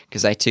 Peterson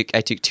because I took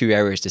 2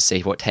 hours to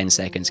say what 10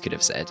 seconds could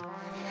have said.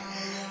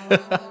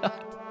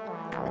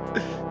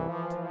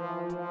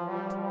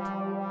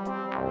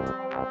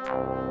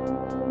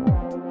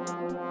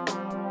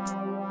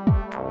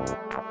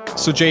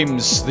 So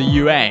James, the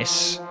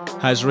US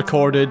has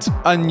recorded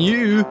a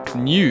new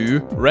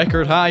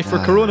record high for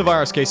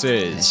coronavirus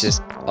cases. It's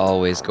just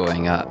always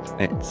going up.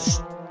 It's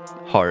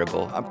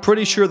horrible. I'm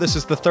pretty sure this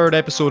is the 3rd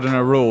episode in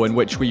a row in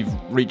which we've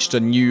reached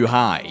a new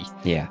high.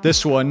 Yeah.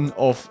 This one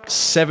of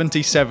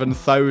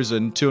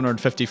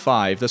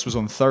 77,255. This was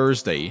on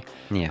Thursday.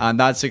 Yeah. And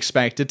that's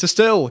expected to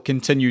still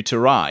continue to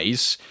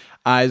rise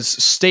as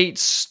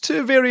states,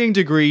 to varying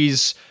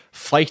degrees,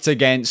 fight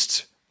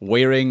against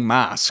wearing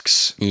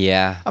masks.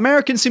 Yeah.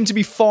 Americans seem to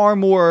be far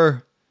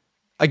more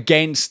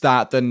against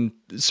that than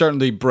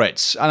certainly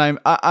Brits. And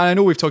I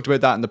know we've talked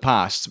about that in the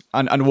past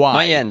and why. Oh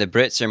yeah, and the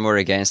Brits are more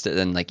against it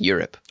than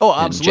Europe. Oh,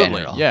 absolutely. In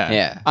general.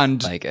 Yeah.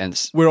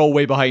 And we're all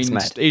way behind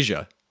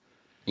Asia.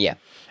 Yeah.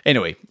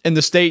 Anyway, in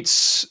the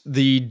States,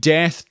 the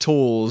death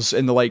tolls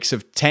in the likes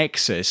of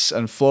Texas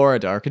and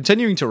Florida are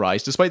continuing to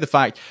rise, despite the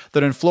fact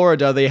that in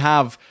Florida they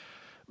have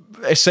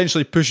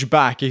essentially pushed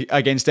back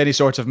against any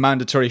sort of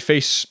mandatory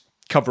face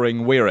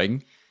covering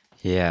wearing.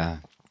 Yeah.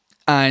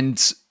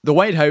 And the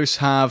White House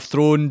have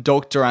thrown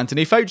Dr.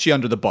 Anthony Fauci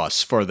under the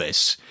bus for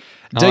this,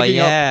 digging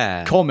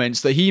up comments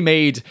that he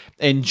made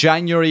in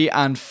January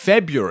and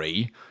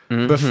February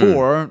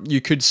before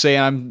you could say,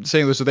 and I'm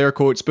saying this with air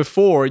quotes,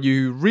 before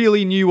you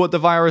really knew what the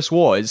virus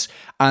was,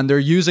 and they're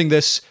using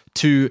this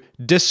to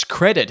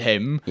discredit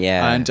him.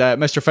 Yeah. And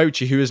Mr.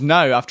 Fauci, who is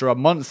now, after a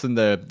month in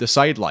the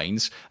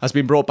sidelines, has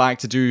been brought back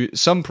to do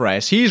some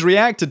press. He's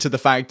reacted to the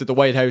fact that the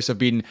White House have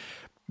been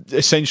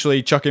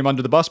essentially chucking him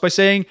under the bus by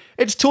saying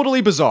it's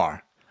totally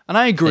bizarre. And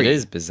I agree. It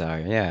is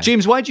bizarre, yeah.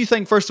 James, why do you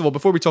think, first of all,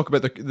 before we talk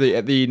about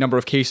the number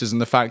of cases and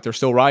the fact they're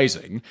still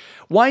rising,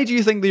 why do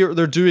you think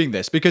they're doing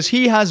this? Because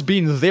he has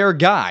been their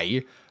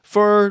guy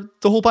for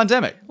the whole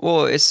pandemic.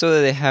 Well, it's so that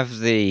they have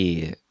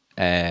the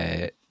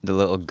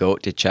little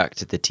goat to chuck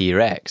to the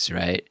T-Rex,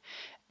 right?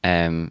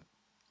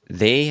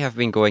 they have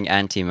been going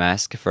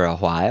anti-mask for a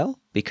while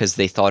because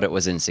they thought it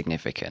was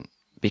insignificant.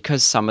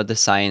 Because some of the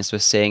science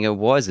was saying it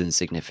was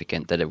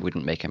insignificant, that it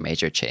wouldn't make a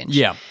major change.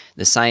 Yeah.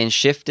 The science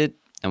shifted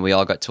and we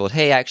all got told,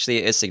 hey, actually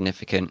it is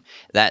significant.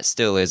 That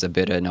still is a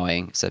bit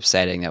annoying. It's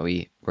upsetting that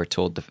we were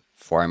told the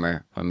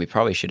former when we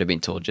probably should have been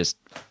told, just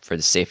for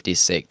the safety's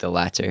sake, the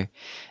latter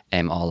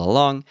all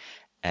along.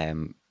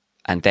 And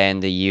then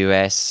the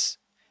US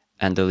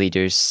and the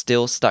leaders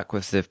still stuck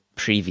with the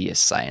previous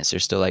science. They're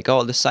still like,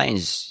 oh, the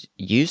science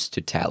used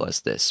to tell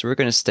us this, so we're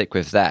going to stick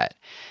with that.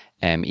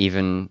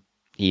 Even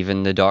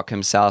the doc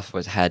himself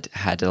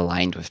had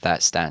aligned with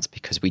that stance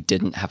because we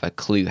didn't have a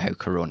clue how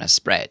corona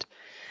spread.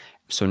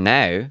 So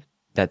now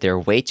that they're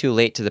way too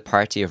late to the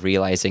party of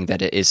realizing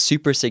that it is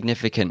super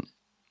significant,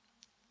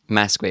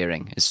 mask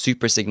wearing is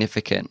super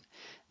significant,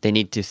 they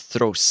need to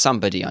throw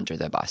somebody under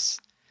the bus.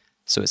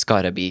 So it's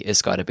gotta be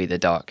the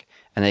doc,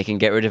 and they can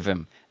get rid of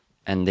him,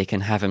 and they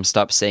can have him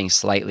stop saying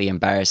slightly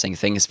embarrassing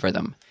things for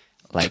them,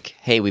 like,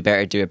 "Hey, we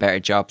better do a better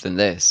job than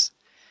this."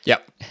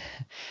 Yep.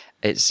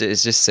 It's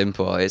just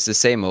simple. It's the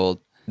same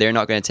old. They're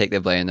not going to take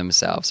the blame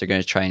themselves. They're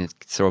going to try and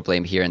throw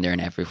blame here and there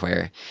and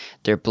everywhere.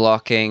 They're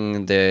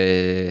blocking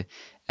the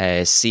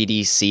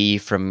CDC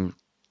from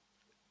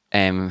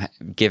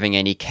giving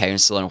any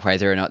counsel on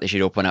whether or not they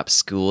should open up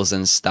schools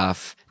and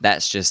stuff.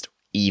 That's just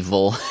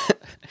evil.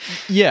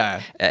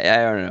 Yeah. I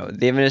don't know.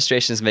 The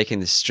administration is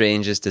making the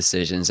strangest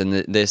decisions, and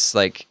this,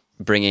 like,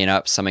 bringing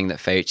up something that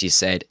Fauci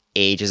said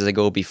ages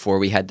ago before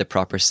we had the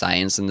proper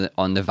science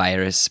on the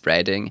virus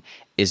spreading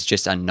is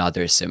just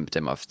another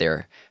symptom of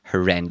their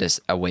horrendous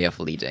way of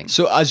leading.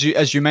 So as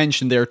you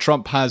mentioned there,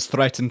 Trump has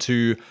threatened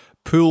to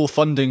pull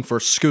funding for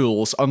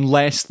schools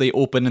unless they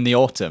open in the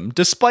autumn,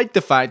 despite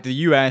the fact the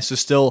US is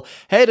still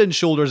head and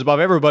shoulders above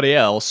everybody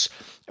else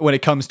when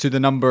it comes to the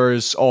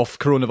numbers of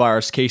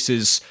coronavirus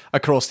cases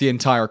across the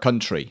entire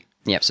country.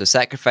 Yep, so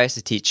sacrifice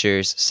the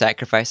teachers,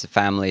 sacrifice the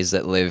families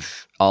that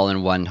live all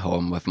in one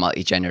home with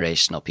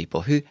multi-generational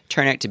people who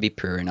turn out to be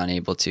poor and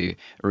unable to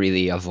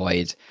really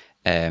avoid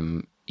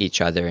each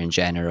other in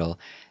general.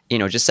 You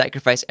know, just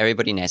sacrifice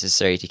everybody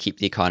necessary to keep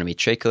the economy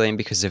trickling,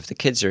 because if the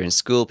kids are in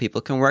school, people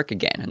can work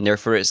again, and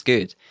therefore it's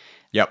good.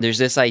 Yep. There's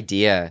this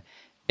idea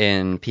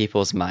in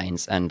people's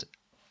minds, and,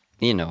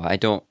 you know, I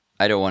don't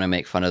want to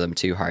make fun of them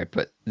too hard,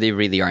 but they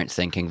really aren't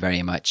thinking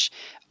very much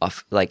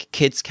of, like,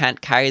 kids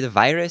can't carry the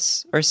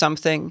virus or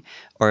something,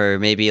 or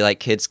maybe, like,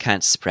 kids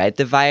can't spread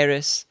the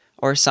virus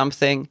or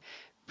something,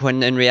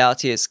 when in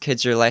reality it's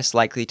kids are less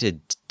likely to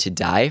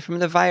die from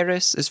the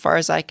virus, as far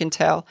as I can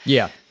tell.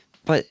 Yeah.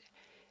 But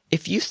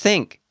if you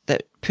think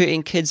that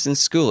putting kids in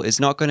school is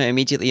not going to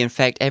immediately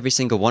infect every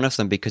single one of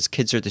them because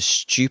kids are the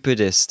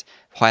stupidest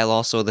while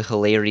also the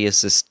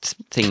hilariousest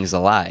things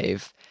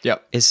alive,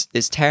 Yep.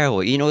 is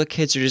terrible. You know, the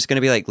kids are just going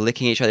to be like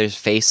licking each other's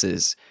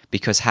faces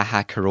because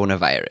haha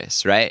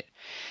coronavirus, right?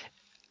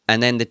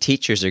 And then the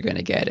teachers are going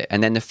to get it.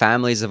 And then the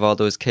families of all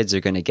those kids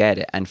are going to get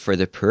it. And for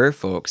the poor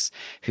folks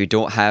who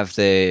don't have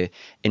the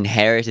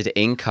inherited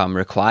income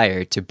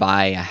required to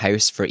buy a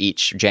house for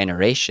each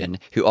generation,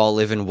 who all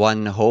live in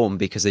one home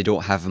because they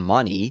don't have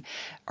money,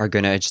 are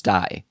going to just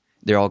die.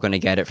 They're all going to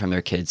get it from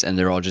their kids, and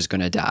they're all just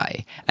going to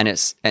die. And it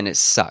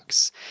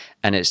sucks.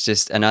 And it's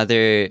just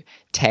another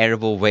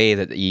terrible way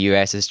that the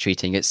US is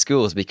treating its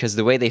schools, because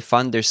the way they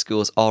fund their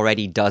schools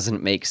already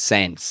doesn't make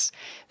sense.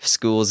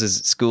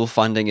 School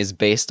funding is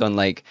based on,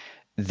 like,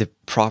 the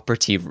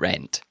property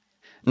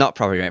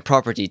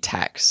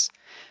tax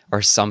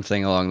or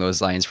something along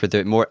those lines, for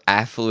the more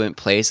affluent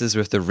places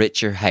with the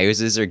richer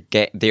houses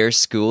their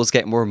schools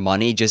get more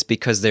money just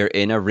because they're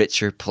in a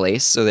richer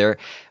place. So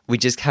we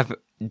just have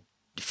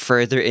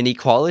further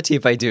inequality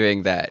by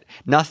doing that.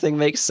 Nothing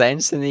makes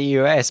sense in the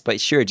US,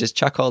 but sure, just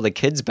chuck all the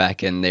kids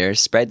back in there,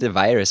 spread the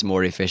virus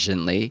more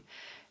efficiently.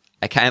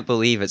 I can't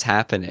believe it's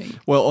happening.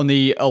 Well, on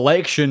the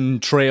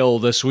election trail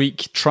this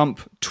week,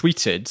 Trump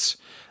tweeted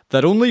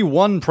that only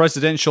one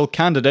presidential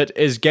candidate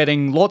is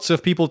getting lots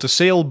of people to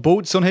sail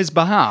boats on his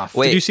behalf.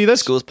 Wait, did you see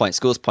this? School's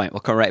point.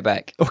 We'll come right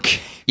back.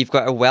 Okay. You've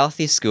got a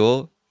wealthy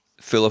school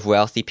full of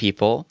wealthy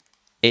people.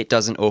 It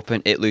doesn't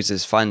open, it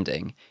loses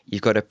funding.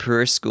 You've got a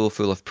poor school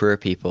full of poor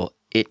people.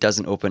 It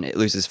doesn't open, it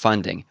loses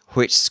funding.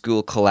 Which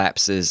school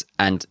collapses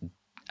and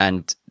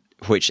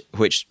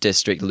which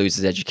district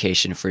loses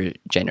education for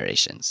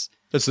generations?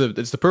 It's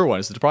the poor one.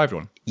 It's the deprived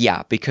one.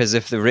 Yeah, because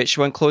if the rich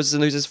one closes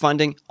and loses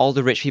funding, all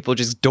the rich people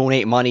just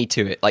donate money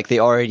to it like they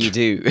already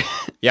do.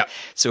 Yeah.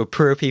 So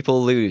poor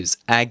people lose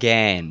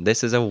again.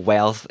 This is a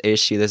wealth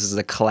issue. This is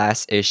a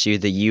class issue.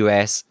 The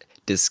US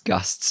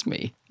disgusts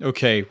me.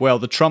 Okay, well,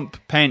 the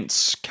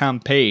Trump-Pence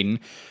campaign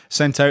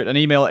sent out an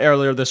email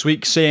earlier this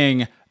week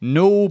saying,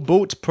 "No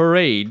boat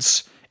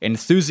parades.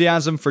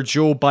 Enthusiasm for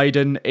Joe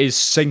Biden is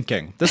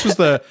sinking." This was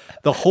the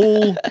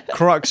whole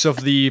crux of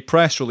the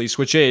press release,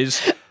 which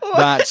is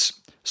that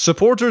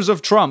supporters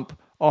of Trump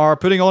are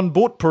putting on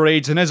boat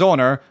parades in his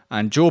honor,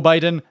 and Joe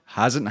Biden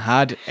hasn't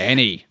had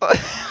any.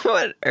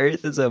 What on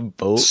earth is a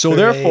boat So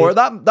parade? therefore,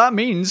 that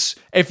means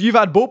if you've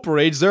had boat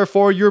parades,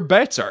 therefore you're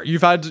better.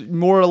 You've had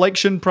more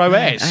election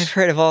prowess. I've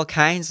heard of all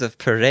kinds of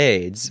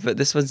parades, but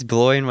this one's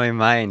blowing my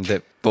mind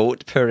that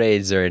boat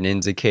parades are an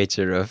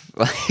indicator of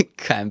like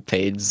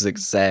campaign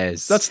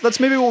success. That's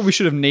maybe what we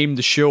should have named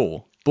the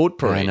show. Boat I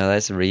parade. know,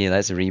 let's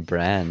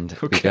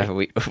rebrand.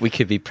 Okay. We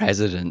could be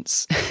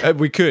presidents.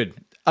 We could.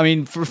 I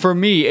mean, for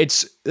me,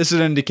 this is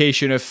an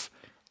indication of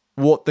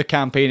what the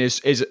campaign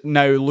is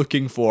now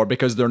looking for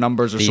because their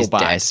numbers are He's so bad.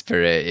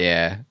 desperate,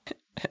 yeah.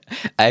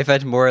 I've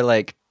had more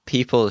like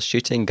people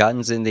shooting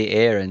guns in the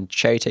air and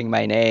shouting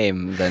my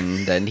name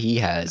than he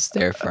has.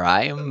 Therefore,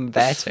 I am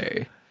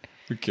better.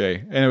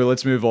 Okay. Anyway,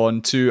 let's move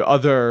on to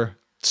other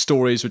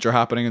stories which are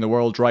happening in the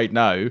world right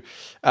now.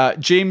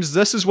 James,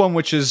 this is one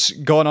which has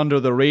gone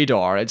under the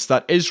radar. It's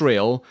that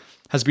Israel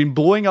has been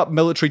blowing up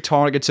military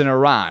targets in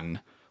Iran,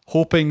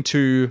 hoping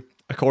to,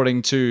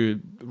 according to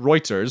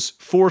Reuters,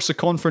 force a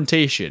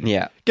confrontation.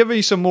 Yeah. Give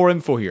me some more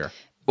info here.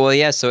 Well,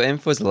 yeah, so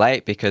info's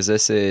light because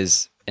this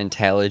is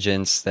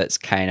intelligence that's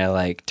kind of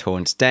like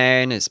toned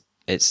down.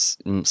 It's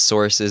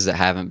sources that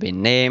haven't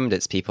been named.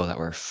 It's people that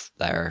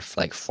are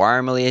like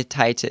formally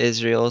tied to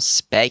Israel,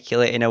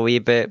 speculating a wee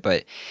bit,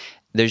 but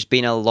there's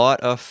been a lot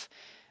of,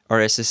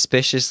 or a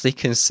suspiciously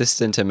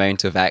consistent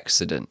amount of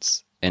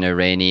accidents in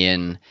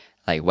Iranian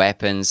like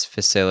weapons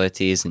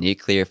facilities,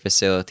 nuclear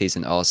facilities,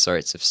 and all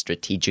sorts of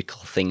strategical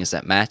things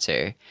that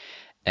matter.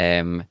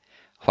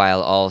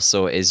 While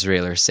also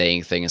Israel are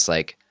saying things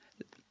like,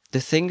 the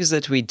things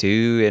that we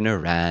do in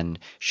Iran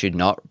should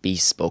not be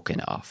spoken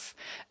of.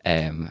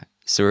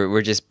 So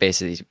we're just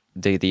basically,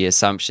 the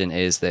assumption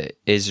is that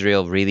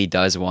Israel really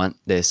does want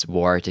this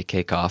war to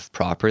kick off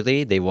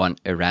properly. They want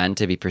Iran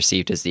to be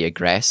perceived as the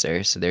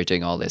aggressor, so they're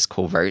doing all this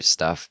covert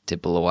stuff to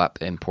blow up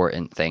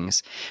important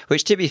things,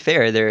 which, to be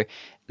fair,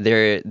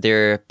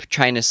 they're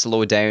trying to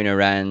slow down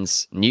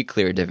Iran's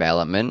nuclear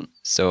development.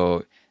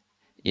 So,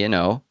 you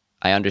know,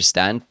 I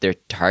understand they're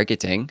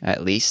targeting,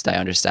 at least. I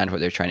understand what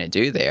they're trying to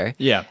do there.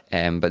 Yeah.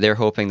 But they're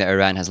hoping that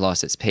Iran has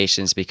lost its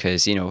patience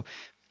because, you know,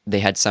 they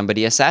had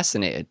somebody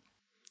assassinated.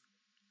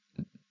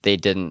 They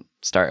didn't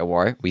start a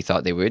war. We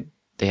thought they would.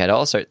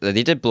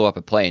 They did blow up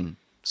a plane.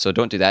 So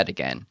don't do that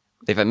again.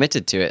 They've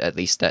admitted to it, at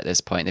least at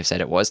this point. They've said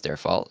it was their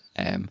fault.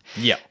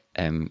 Yeah.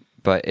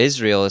 But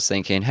Israel is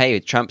thinking, hey,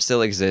 Trump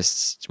still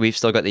exists. We've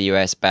still got the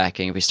US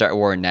backing. If we start a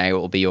war now,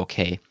 it'll be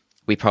okay.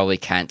 We probably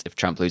can't if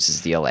Trump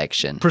loses the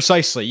election.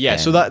 Precisely, yeah.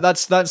 So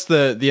that's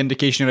the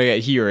indication I get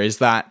here is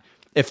that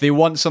if they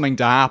want something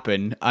to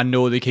happen and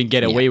know they can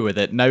get away with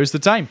it, now's the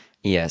time.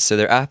 Yeah, so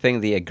they're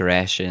upping the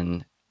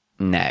aggression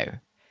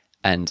now.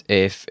 And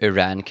if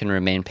Iran can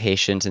remain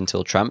patient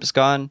until Trump's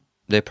gone,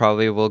 they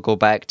probably will go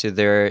back to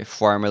their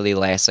formerly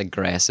less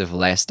aggressive,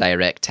 less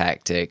direct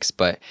tactics.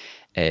 But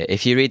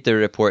if you read the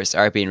reports that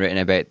are being written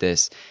about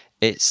this,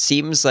 it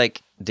seems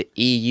like the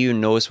EU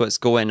knows what's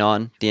going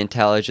on. The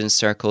intelligence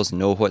circles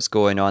know what's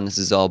going on. This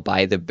is all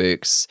by the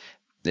books.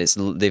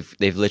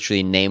 They've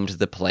literally named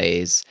the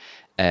plays.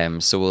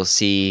 So we'll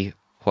see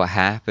what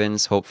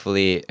happens.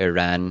 Hopefully,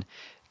 Iran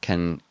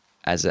can,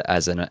 as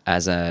an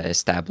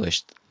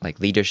established like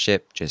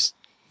leadership, just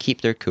keep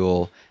their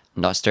cool,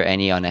 not start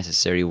any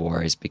unnecessary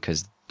wars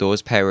because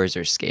those powers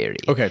are scary.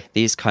 Okay.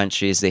 These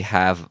countries, they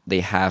have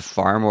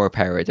far more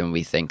power than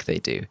we think they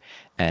do,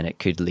 and it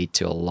could lead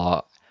to a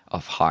lot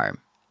of harm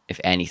if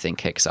anything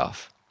kicks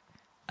off.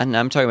 And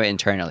I'm talking about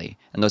internally.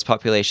 And those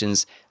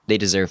populations, they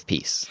deserve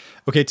peace.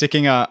 Okay,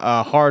 taking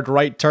a hard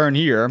right turn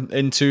here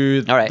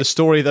into the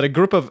story that a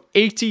group of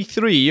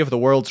 83 of the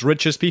world's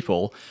richest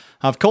people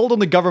have called on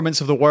the governments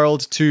of the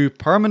world to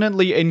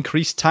permanently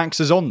increase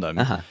taxes on them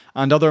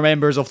and other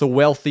members of the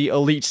wealthy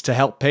elite to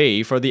help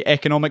pay for the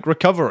economic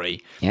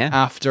recovery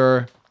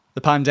after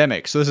the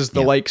pandemic. So this is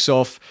the likes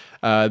of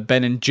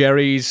Ben and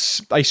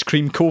Jerry's ice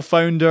cream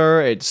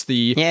co-founder. It's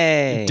the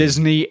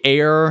Disney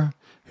heir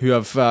who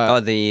have...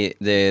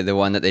 the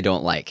one that they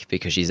don't like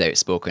because she's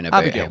outspoken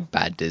about Abigail. how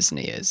bad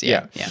Disney is.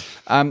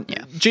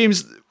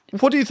 James,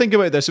 what do you think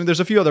about this? I mean,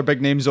 there's a few other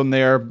big names on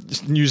there.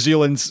 New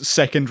Zealand's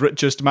second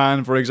richest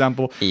man, for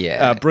example.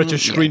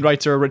 British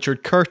screenwriter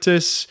Richard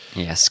Curtis.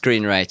 Yeah,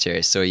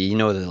 screenwriter. So you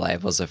know the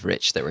levels of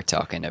rich that we're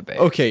talking about.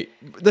 Okay,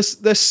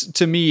 this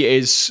to me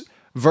is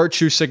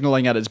virtue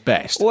signaling at its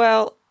best.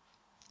 Well,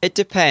 it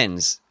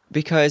depends.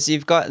 Because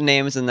you've got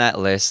names in that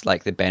list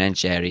like the Ben and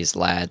Jerry's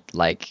lad,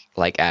 like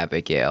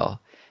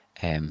Abigail,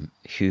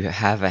 who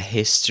have a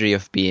history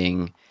of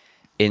being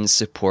in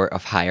support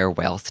of higher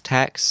wealth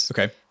tax.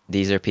 Okay.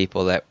 These are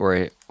people that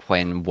were,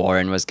 when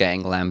Warren was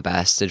getting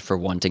lambasted for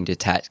wanting to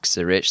tax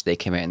the rich, they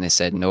came out and they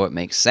said, no, it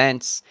makes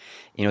sense.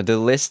 You know, the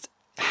list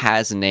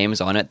has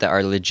names on it that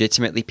are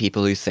legitimately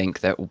people who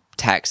think that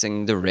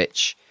taxing the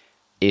rich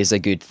is a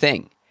good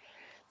thing.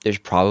 There's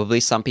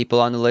probably some people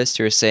on the list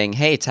who are saying,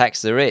 hey,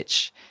 tax the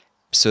rich,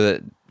 so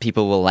that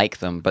people will like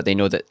them, but they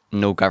know that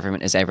no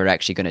government is ever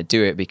actually going to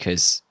do it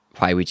because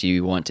why would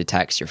you want to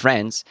tax your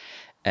friends?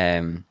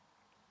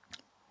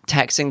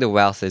 taxing the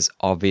wealth is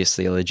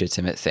obviously a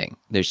legitimate thing.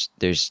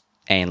 There's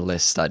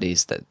endless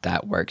studies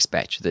that works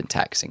better than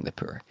taxing the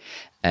poor.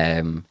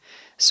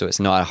 So it's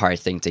not a hard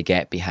thing to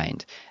get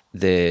behind.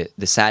 The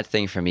sad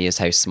thing for me is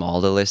how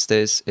small the list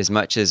is. As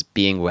much as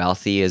being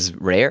wealthy is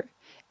rare,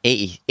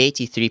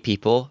 83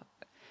 people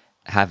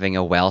having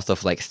a wealth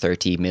of like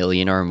 30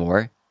 million or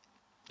more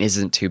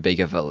isn't too big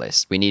of a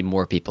list. We need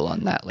more people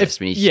on that list.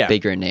 We need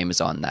bigger names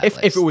on that list.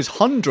 If it was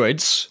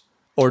hundreds,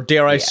 or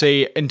dare I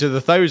say into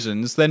the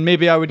thousands, then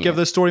maybe I would give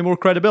this story more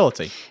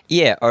credibility.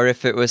 Yeah, or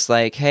if it was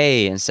like,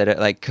 hey, instead of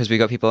like, because we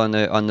got people on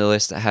the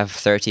list that have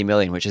 30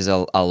 million, which is a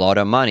lot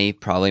of money,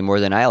 probably more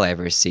than I'll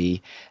ever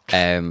see.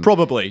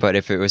 Probably. But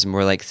if it was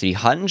more like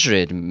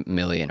 300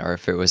 million, or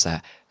if it was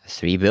a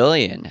 3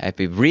 billion, I'd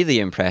be really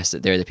impressed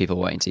that they're the people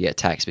wanting to get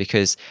taxed,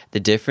 because the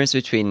difference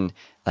between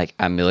like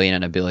a million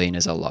and a billion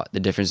is a lot. The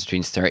difference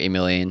between 30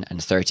 million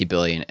and 30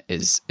 billion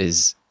is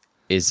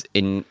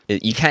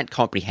you can't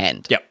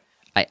comprehend. Yep.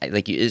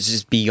 It's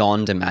just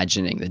beyond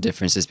imagining the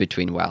differences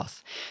between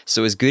wealth.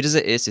 So as good as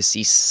it is to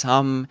see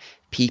some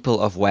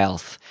people of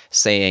wealth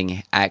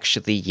saying,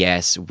 actually,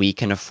 yes, we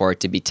can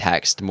afford to be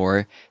taxed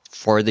more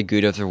for the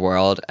good of the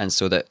world and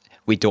so that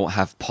we don't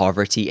have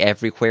poverty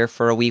everywhere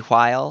for a wee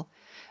while.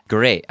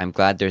 Great. I'm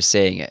glad they're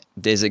saying it.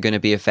 Is it going to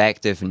be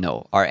effective?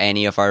 No. Are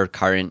any of our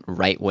current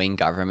right-wing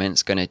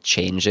governments going to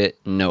change it?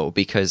 No,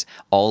 because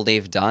all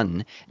they've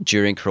done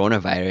during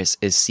coronavirus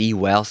is see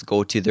wealth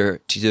go to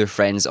their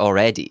friends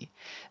already.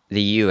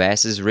 The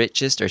US's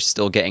richest are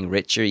still getting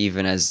richer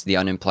even as the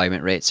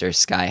unemployment rates are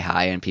sky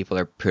high and people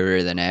are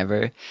poorer than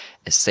ever.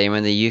 Same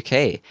in the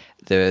UK.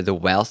 The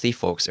wealthy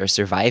folks are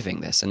surviving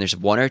this. And there's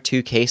one or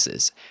two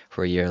cases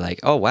where you're like,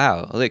 oh,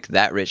 wow, look,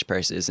 that rich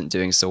person isn't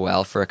doing so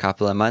well for a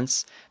couple of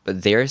months,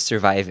 but they're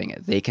surviving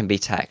it. They can be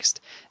taxed.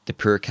 The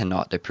poor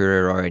cannot. The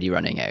poor are already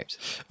running out.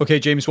 Okay,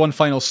 James, one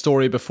final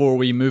story before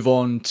we move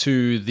on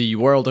to the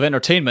world of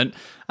entertainment.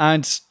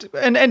 And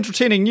in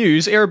entertaining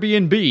news,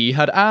 Airbnb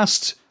had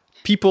asked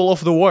people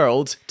of the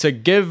world to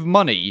give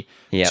money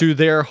to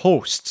their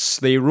hosts.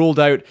 They rolled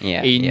out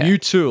a new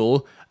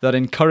tool that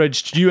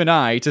encouraged you and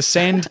I to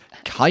send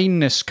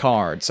kindness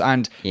cards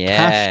and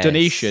cash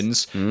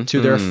donations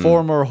to their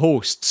former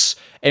hosts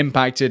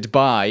impacted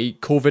by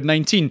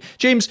COVID-19.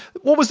 James,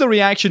 what was the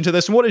reaction to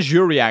this, and what is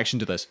your reaction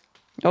to this?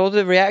 Oh,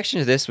 the reaction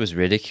to this was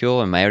ridicule,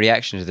 and my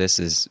reaction to this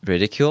is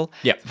ridicule.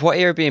 Yep. What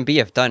Airbnb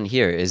have done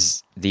here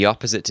is the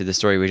opposite to the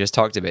story we just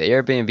talked about.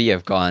 Airbnb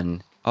have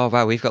gone, oh,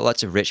 wow, we've got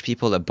lots of rich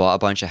people that bought a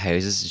bunch of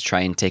houses to try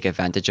and take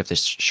advantage of the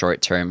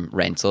short-term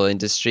rental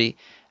industry,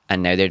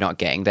 and now they're not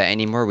getting that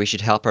anymore. We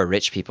should help our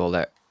rich people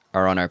that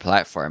are on our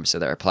platform so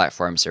that our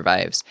platform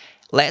survives.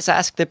 Let's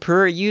ask the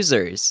poor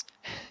users.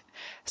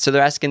 So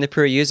they're asking the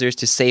poor users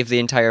to save the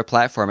entire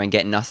platform and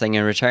get nothing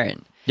in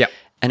return. Yeah.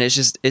 And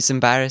it's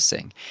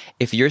embarrassing.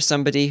 If you're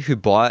somebody who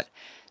bought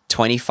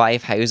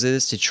 25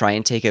 houses to try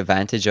and take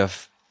advantage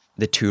of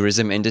the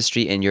tourism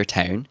industry in your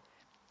town,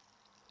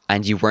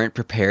 and you weren't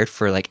prepared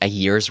for like a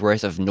year's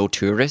worth of no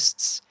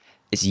tourists,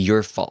 it's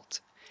your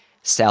fault.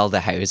 Sell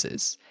the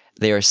houses.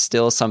 They are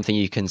still something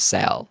you can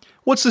sell.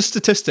 What's the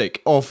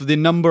statistic of the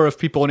number of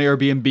people on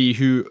Airbnb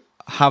who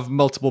have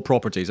multiple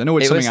properties? I know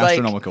it's something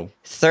astronomical.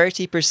 Like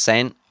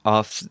 30%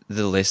 of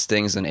the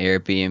listings on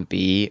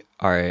Airbnb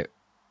are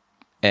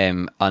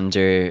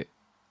under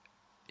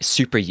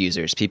super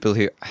users, people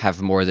who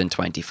have more than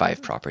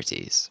 25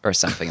 properties or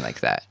something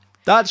like that.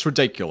 That's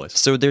ridiculous.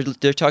 So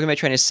they're talking about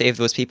trying to save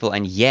those people,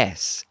 and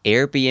yes,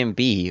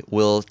 Airbnb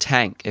will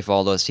tank if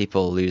all those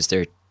people lose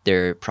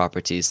their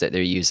properties that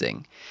they're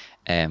using.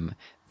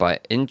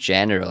 But in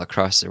general,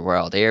 across the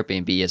world,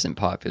 Airbnb isn't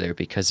popular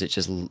because it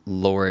just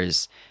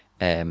lowers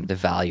the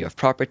value of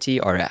property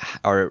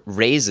or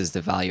raises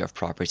the value of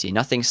property.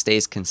 Nothing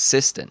stays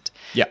consistent.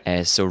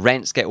 Yeah. So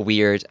rents get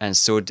weird,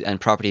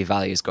 and property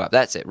values go up.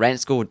 That's it.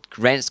 Rents go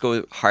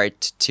hard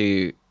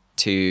to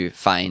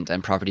find,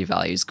 and property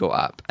values go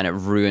up, and it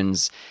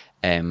ruins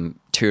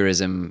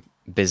tourism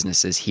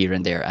businesses here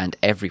and there and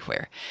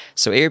everywhere.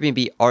 So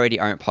Airbnb already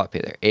aren't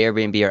popular.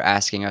 Airbnb are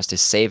asking us to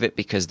save it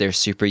because their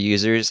super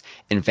users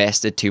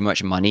invested too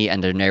much money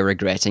and are now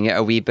regretting it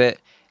a wee bit.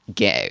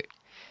 Get out.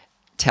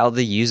 Tell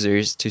the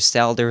users to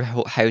sell their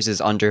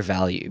houses under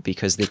value,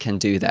 because they can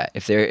do that.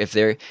 If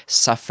they're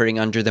suffering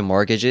under the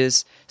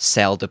mortgages,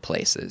 sell the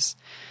places.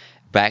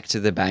 Back to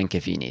the bank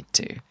if you need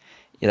to.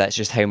 Yeah, that's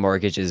just how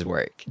mortgages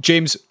work.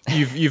 James,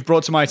 you've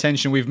brought to my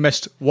attention, we've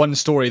missed one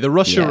story. The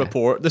Russia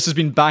report, this has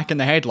been back in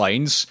the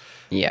headlines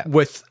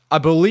with, I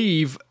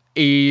believe,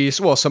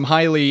 some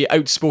highly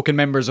outspoken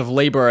members of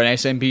Labour and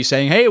SNP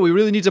saying, hey, we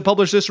really need to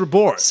publish this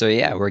report. So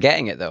yeah, we're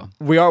getting it though.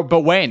 We are,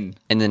 but when?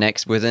 Within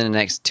the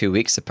next 2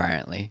 weeks,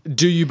 apparently.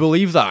 Do you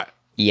believe that?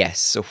 Yes.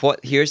 So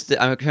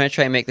I'm going to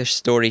try and make this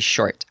story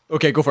short.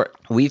 Okay, go for it.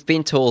 We've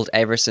been told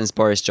ever since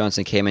Boris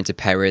Johnson came into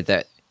power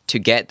that to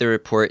get the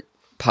report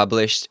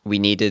published, we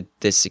needed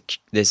this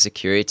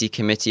security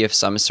committee of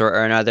some sort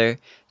or another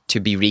to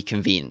be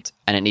reconvened,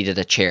 and it needed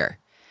a chair.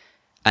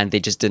 And they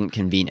just didn't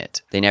convene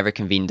it. They never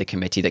convened the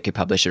committee that could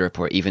publish a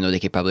report, even though they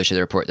could publish the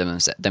report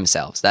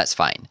themselves. That's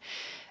fine.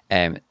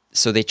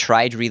 So they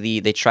tried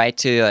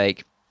to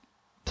like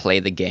play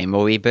the game a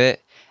wee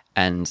bit,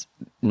 and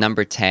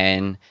number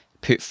 10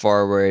 put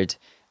forward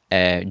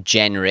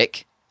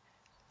Genric,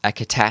 a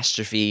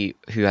catastrophe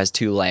who has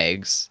 2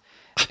 legs,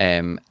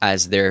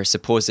 as their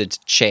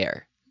supposed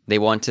chair. They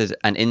wanted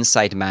an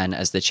inside man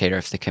as the chair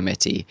of the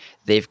committee.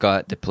 They've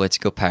got the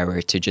political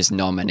power to just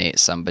nominate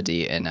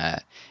somebody in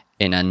a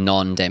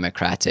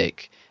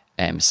non-democratic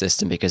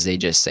system, because they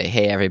just say,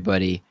 hey,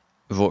 everybody,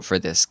 vote for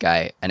this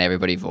guy, and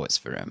everybody votes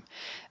for him.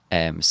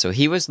 So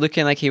he was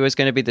looking like he was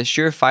going to be the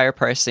surefire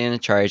person in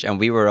charge, and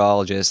we were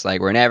all just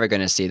like, we're never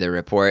going to see the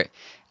report.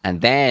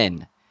 And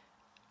then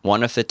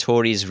one of the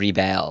Tories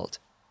rebelled.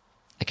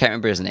 I can't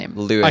remember his name.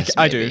 Lewis,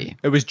 I do.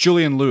 It was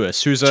Julian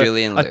Lewis, who's a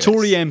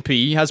Tory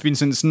MP, has been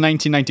since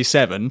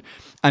 1997,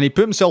 and he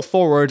put himself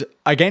forward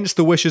against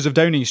the wishes of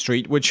Downing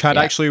Street, which had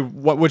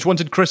which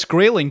wanted Chris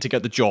Grayling to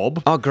get the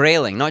job. Oh,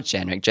 Grayling, not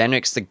Genric.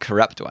 Genric's the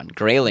corrupt one.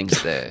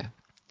 Grayling's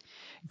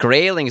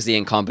the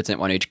incompetent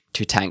one who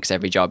tanks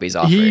every job he's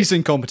offered. He's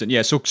incompetent,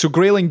 yeah. So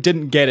Grayling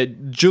didn't get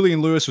it.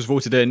 Julian Lewis was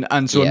voted in,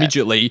 and so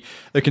immediately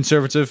the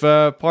Conservative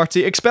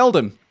Party expelled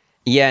him.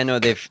 Yeah, no,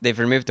 they've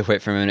removed the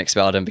whip from him and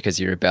expelled him because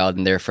he rebelled,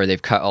 and therefore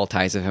they've cut all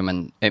ties with him,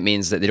 and it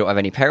means that they don't have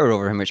any power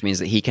over him, which means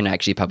that he can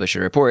actually publish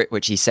a report,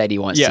 which he said he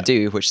wants to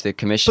do, which the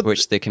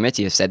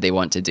committee have said they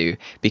want to do,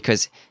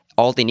 because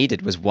all they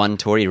needed was one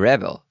Tory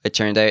rebel. It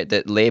turned out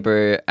that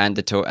Labour and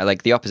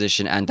the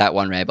opposition and that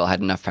one rebel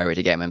had enough power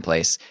to get him in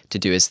place to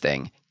do his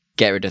thing,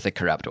 get rid of the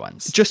corrupt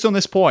ones. Just on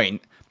this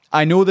point,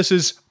 I know this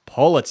is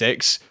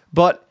politics,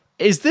 but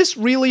is this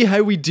really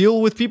how we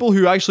deal with people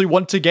who actually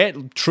want to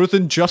get truth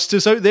and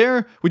justice out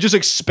there? We just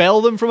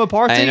expel them from a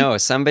party? I know,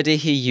 somebody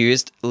who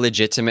used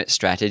legitimate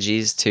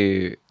strategies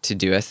to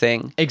do a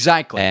thing,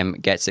 exactly,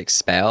 gets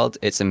expelled.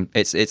 It's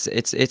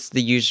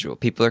the usual.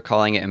 People are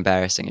calling it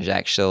embarrassing. There's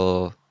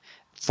actual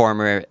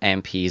former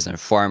MPs and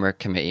former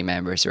committee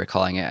members who are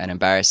calling it an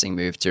embarrassing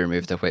move to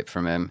remove the whip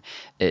from him.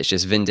 It's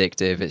just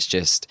vindictive. It's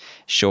just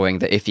showing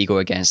that if you go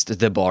against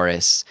the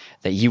Boris,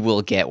 that you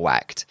will get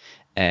whacked.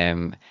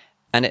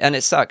 And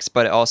it sucks,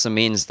 but it also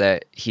means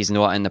that he's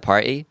not in the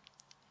party.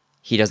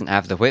 He doesn't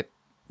have the whip.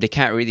 They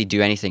can't really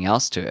do anything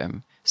else to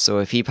him. So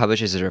if he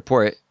publishes a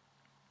report,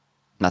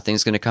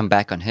 nothing's going to come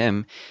back on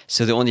him.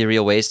 So the only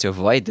real ways to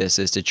avoid this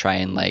is to try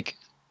and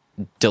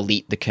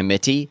delete the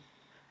committee,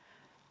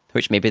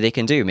 which maybe they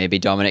can do. Maybe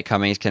Dominic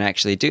Cummings can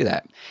actually do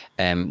that.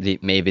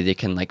 Maybe they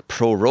can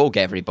prorogue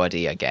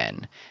everybody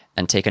again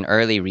and take an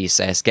early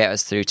recess, get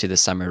us through to the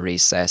summer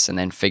recess, and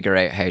then figure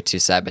out how to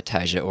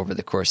sabotage it over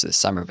the course of the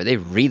summer. But they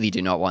really do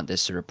not want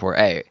this to report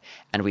out.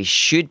 And we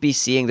should be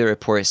seeing the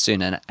report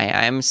soon. And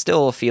I'm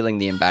still feeling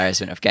the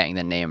embarrassment of getting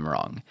the name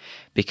wrong,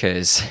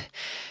 because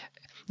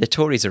the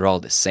Tories are all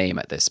the same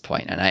at this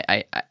point. And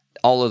I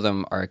all of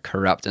them are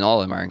corrupt and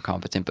all of them are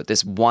incompetent. But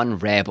this one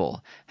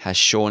rebel has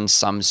shown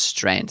some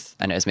strength,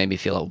 and it has made me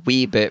feel a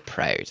wee bit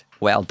proud.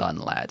 Well done,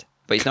 lad.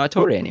 But he's not a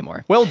Tory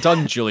anymore. Well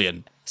done,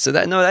 Julian. So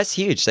that's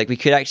huge. We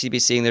could actually be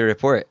seeing the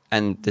report,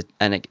 and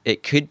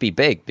it could be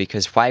big,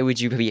 because why would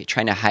you be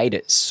trying to hide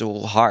it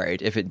so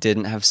hard if it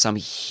didn't have some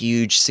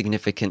huge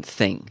significant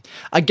thing?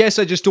 I guess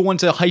I just don't want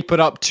to hype it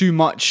up too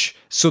much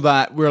so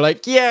that we're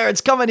like, yeah,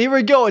 it's coming, here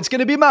we go, it's going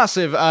to be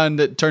massive, and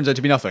it turns out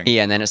to be nothing.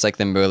 Yeah, and then it's like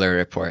the Mueller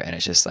report, and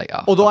it's just like,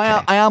 oh. Although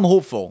okay. I am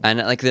hopeful. And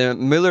the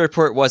Mueller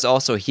report was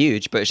also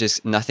huge, but it's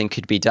just nothing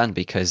could be done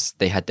because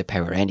they had the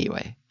power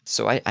anyway.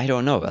 So I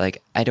don't know.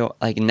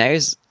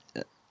 Now's...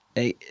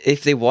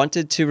 If they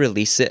wanted to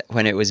release it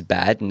when it was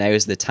bad,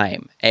 now's the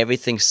time.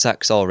 Everything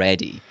sucks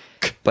already,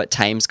 but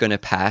time's going to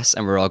pass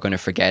and we're all going to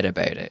forget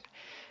about it.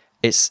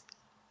 It's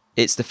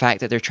the fact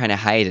that they're trying to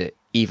hide it,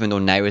 even though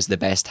now is the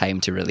best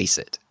time to release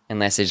it.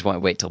 Unless they just want to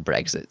wait till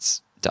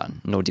Brexit's done.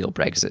 No deal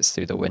Brexit's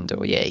through the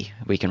window. Yay,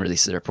 we can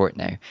release the report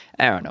now.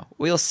 I don't know.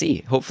 We'll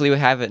see. Hopefully we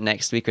have it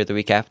next week or the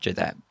week after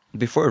that.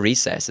 Before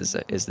recess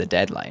is the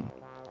deadline.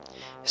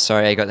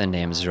 Sorry, I got the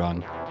names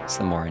wrong. It's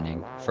the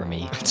morning for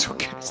me. It's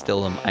okay.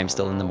 I'm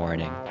still in the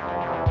morning.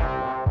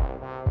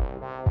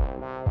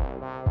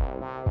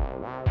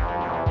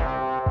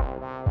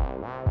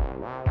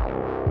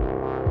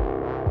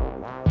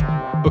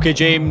 Okay,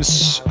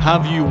 James,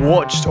 have you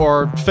watched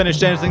or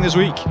finished anything this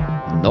week?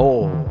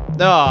 No.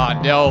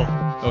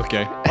 No.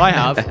 Okay, I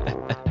have.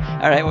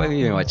 All right, what have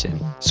you been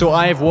watching? So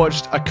I have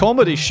watched a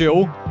comedy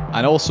show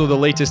and also the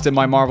latest in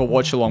my Marvel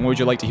watch-along. What would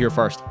you like to hear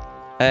first?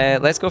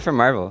 Let's go for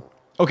Marvel.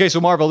 Okay,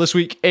 so Marvel this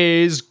week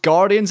is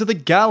Guardians of the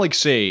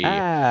Galaxy.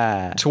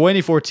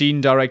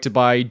 2014, directed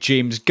by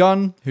James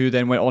Gunn, who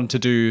then went on to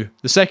do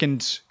the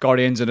second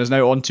Guardians and is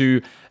now on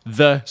to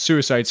The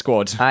Suicide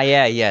Squad.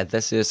 Yeah,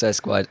 The Suicide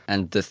Squad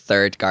and the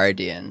third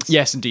Guardians.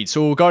 Yes, indeed.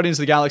 So Guardians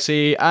of the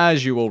Galaxy,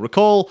 as you will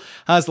recall,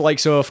 has the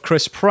likes of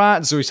Chris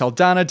Pratt, Zoe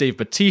Saldana, Dave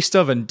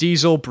Bautista, Vin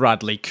Diesel,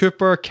 Bradley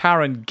Cooper,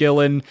 Karen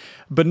Gillan,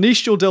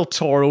 Benicio del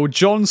Toro,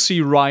 John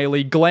C.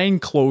 Reilly, Glenn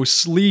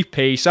Close, Lee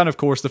Pace, and of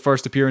course the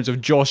first appearance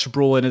of Josh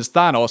Brolin as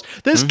Thanos.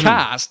 This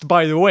cast,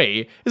 by the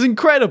way, is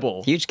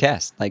incredible. Huge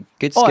cast.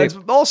 Good scoop. Oh, it's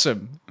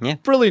awesome. Yeah.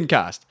 Brilliant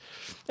cast.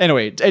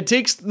 Anyway, it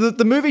takes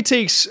the movie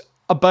takes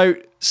about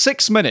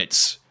 6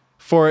 minutes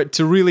for it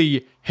to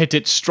really hit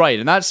its stride.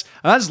 And that's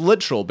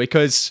literal,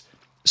 because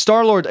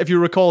Star-Lord, if you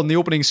recall in the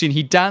opening scene,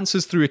 he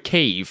dances through a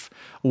cave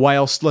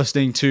whilst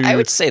listening to... I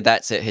would say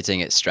that's it hitting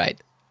its stride.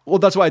 Well,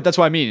 that's what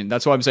I mean.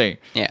 That's what I'm saying.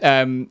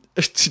 Yeah.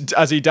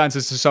 As he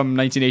dances to some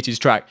 1980s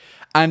track.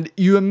 And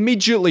you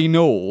immediately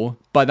know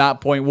by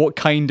that point what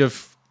kind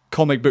of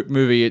comic book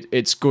movie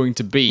it's going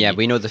to be. Yeah,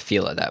 we know the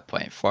feel at that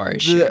point, for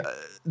sure.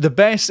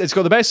 It's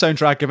got the best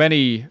soundtrack of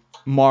any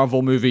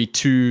Marvel movie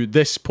to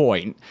this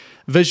point.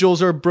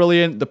 Visuals are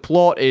brilliant. The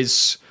plot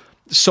is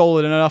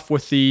solid enough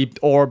with the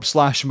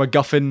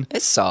orb/MacGuffin.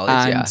 It's solid,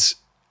 and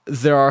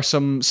there are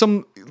some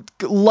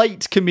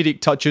light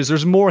comedic touches.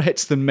 There's more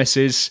hits than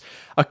misses.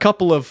 A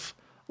couple of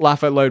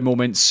laugh out loud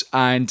moments,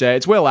 and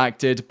it's well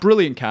acted.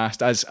 Brilliant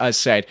cast, as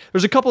said.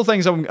 There's a couple of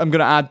things I'm going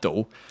to add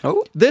though.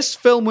 Oh, this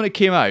film, when it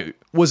came out,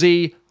 was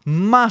a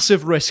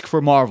massive risk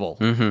for Marvel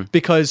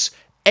because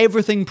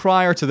everything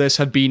prior to this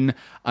had been,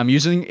 I'm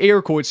using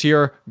air quotes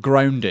here,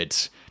 grounded.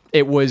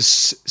 It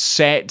was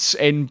set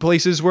in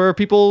places where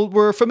people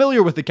were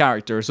familiar with the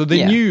characters, so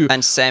they knew...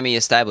 And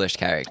semi-established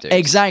characters.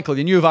 Exactly.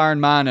 They knew of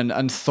Iron Man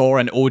and Thor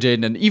and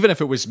Odin, and even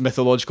if it was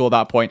mythological at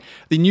that point,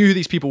 they knew who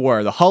these people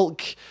were. The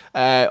Hulk,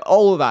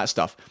 all of that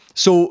stuff.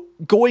 So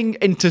going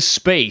into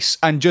space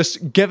and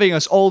just giving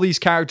us all these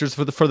characters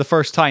for the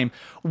first time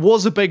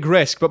was a big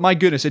risk, but my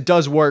goodness, it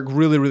does work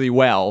really, really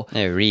well.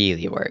 It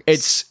really works.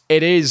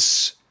 It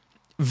is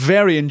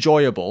very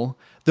enjoyable.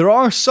 There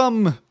are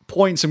some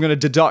points I'm going to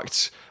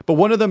deduct, but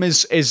one of them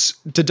is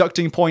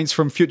deducting points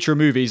from future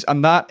movies,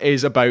 and that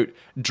is about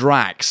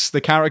Drax,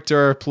 the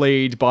character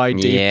played by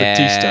Dave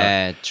Bautista.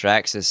 Yeah,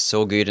 Drax is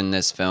so good in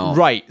this film.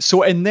 Right,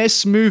 so in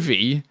this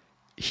movie,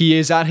 he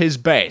is at his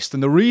best,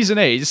 and the reason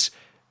is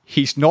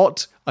he's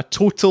not a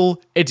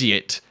total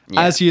idiot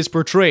as he is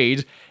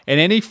portrayed in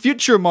any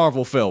future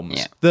Marvel films.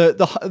 Yeah.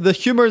 The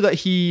humor that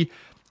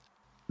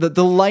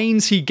the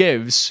lines he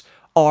gives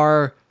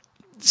are...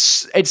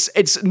 It's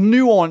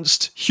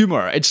nuanced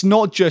humor. It's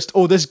not just,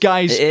 oh, this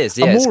guy's it's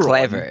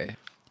clever.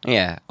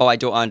 Yeah. Oh, I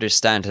don't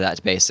understand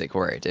that basic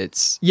word.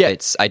 It's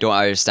I don't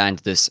understand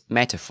this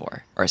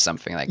metaphor or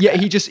something like that.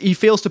 Yeah, he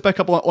fails to pick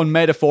up on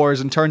metaphors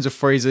and turns of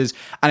phrases,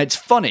 and it's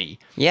funny.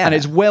 Yeah. And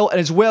it's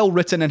well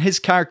written, and his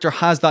character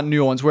has that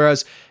nuance,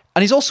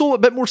 and he's also a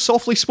bit more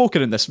softly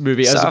spoken in this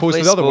movie as opposed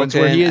to the other ones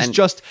where he is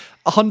just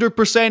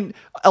 100%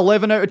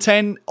 11 out of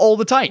 10 all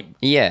the time.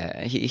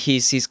 Yeah,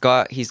 he's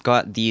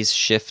got these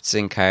shifts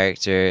in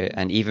character,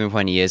 and even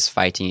when he is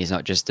fighting, he's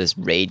not just this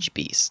rage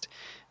beast.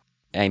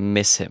 I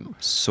miss him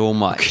so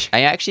much.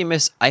 I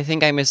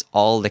think I miss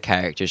all the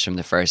characters from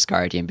the first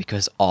Guardian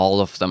because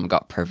all of them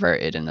got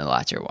perverted in the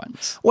latter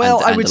ones.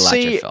 Well, I would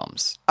say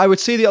films. I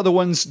would say the other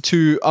ones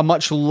to a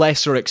much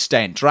lesser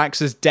extent.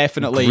 Drax is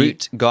definitely...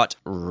 Groot got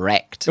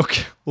wrecked.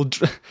 Okay,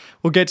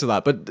 we'll get to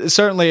that, but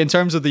certainly in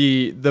terms of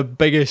the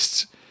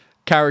biggest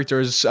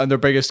characters and their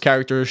biggest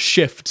character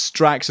shifts,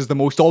 Drax is the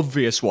most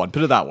obvious one.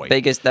 Put it that way.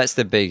 That's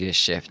the biggest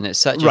shift, and it's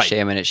such a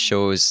shame, and it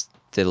shows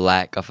the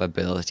lack of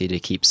ability to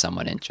keep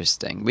someone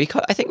interesting.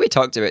 I think we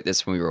talked about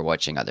this when we were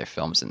watching other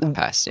films in the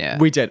past. Yeah,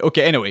 we did.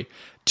 Okay, anyway,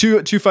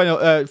 two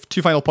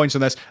final points on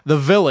this. The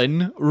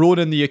villain,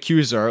 Ronan the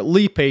Accuser,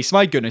 Lee Pace.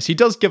 My goodness, he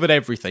does give it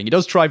everything. He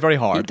does try very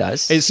hard. He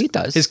does.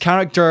 His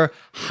character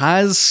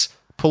has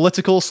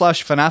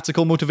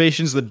political/fanatical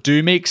motivations that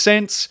do make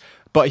sense,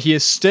 but he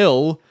is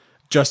still,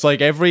 just like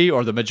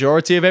the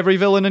majority of every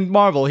villain in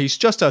Marvel, he's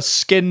just a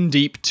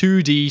skin-deep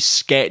 2D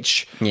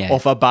sketch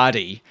of a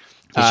baddie.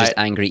 He's just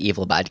angry,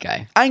 evil, bad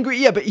guy. Angry,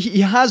 yeah, but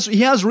he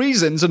has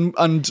reasons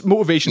and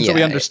motivations that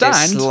we understand.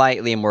 It's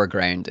slightly more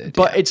grounded.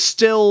 But it's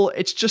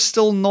just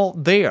still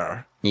not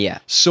there. Yeah.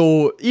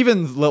 So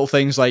even little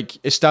things like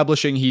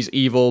establishing he's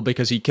evil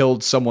because he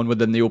killed someone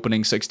within the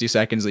opening 60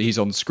 seconds that he's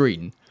on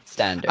screen.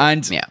 Standard.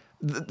 And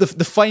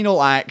the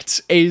final act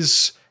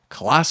is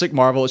classic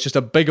Marvel. It's just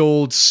a big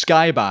old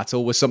sky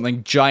battle with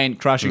something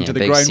giant crashing to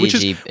the ground,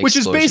 which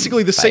is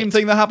basically the same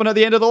thing that happened at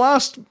the end of the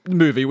last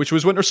movie, which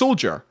was Winter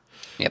Soldier.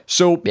 Yep.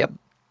 So,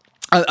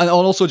 and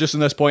also just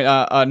in this point,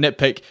 a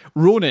nitpick,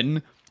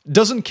 Ronan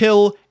doesn't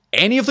kill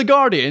any of the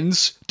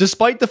Guardians,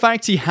 despite the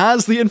fact he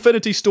has the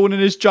Infinity Stone in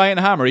his giant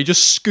hammer. He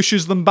just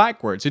scooshes them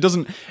backwards. He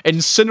doesn't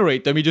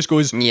incinerate them. He just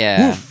goes,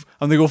 woof,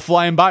 and they go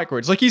flying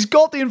backwards. Like, he's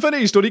got the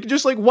Infinity Stone. He can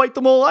just, wipe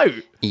them all out.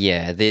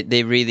 Yeah,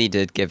 they really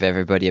did give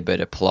everybody a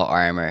bit of plot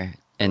armor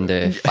in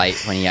the fight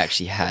when he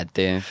actually had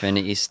the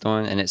Infinity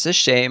Stone. And it's a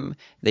shame.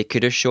 They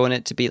could have shown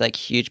it to be,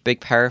 huge, big,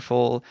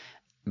 powerful...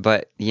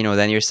 But,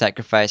 then you're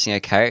sacrificing a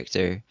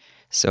character.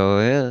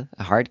 So,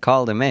 a hard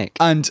call to make.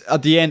 And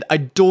at the end, I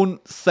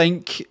don't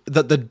think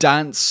that the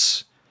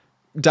dance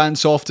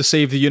off to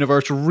save the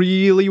universe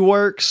really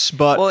works,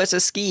 but... Well, it's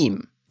a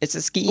scheme. It's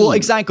a scheme. Well,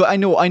 exactly. I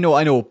know.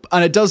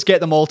 And it does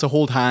get them all to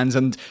hold hands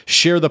and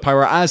share the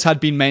power, as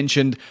had been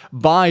mentioned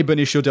by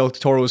Benicio del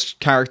Toro's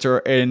character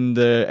in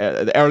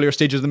the earlier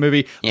stages of the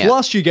movie. Yeah.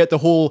 Plus, you get the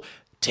whole...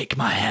 "Take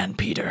my hand,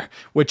 Peter,"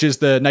 which is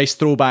the nice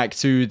throwback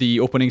to the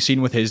opening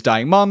scene with his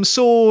dying mum.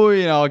 So,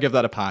 I'll give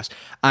that a pass.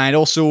 And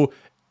also,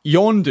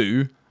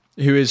 Yondu,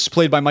 who is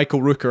played by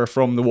Michael Rooker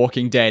from The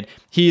Walking Dead.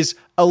 He's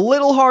a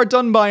little hard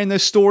done by in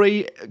this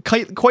story,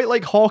 quite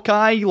like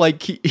Hawkeye.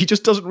 Like, he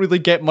just doesn't really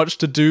get much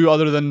to do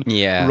other than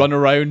run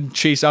around,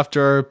 chase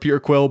after Peter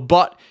Quill,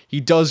 but he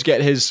does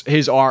get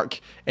his arc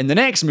in the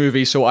next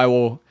movie, so I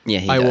will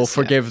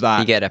forgive that.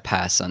 You get a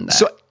pass on that.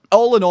 So,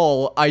 all in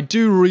all, I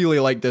do really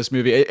like this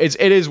movie. It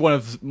is one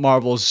of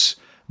Marvel's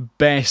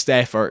best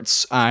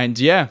efforts, and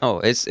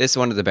it's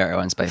one of the better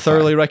ones by far.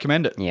 Thoroughly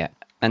recommend it. Yeah,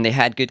 and they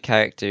had good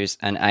characters,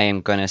 and I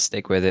am gonna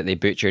stick with it. They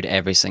butchered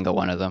every single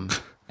one of them,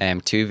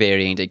 to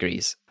varying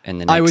degrees in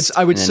the next.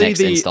 I would say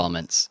next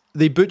installments.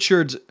 They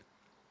butchered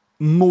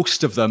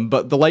most of them,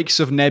 but the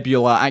likes of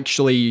Nebula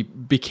actually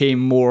became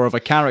more of a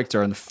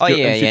character in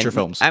future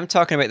films. I'm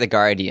talking about the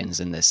Guardians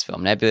in this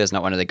film. Nebula is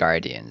not one of the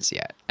Guardians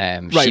yet.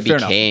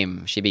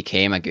 She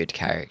became a good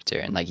character,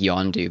 and like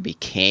Yondu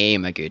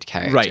became a good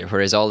character. Right.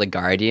 Whereas all the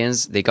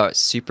Guardians, they got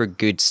super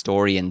good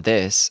story in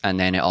this, and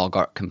then it all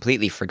got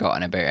completely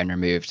forgotten about and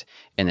removed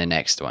in the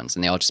next ones,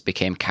 and they all just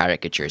became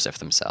caricatures of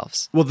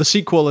themselves. Well, the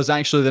sequel is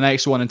actually the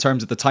next one in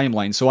terms of the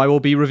timeline, so I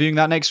will be reviewing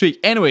that next week.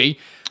 Anyway,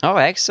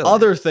 excellent.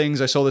 Other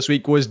things I saw this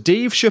week was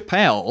Dave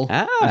Chappelle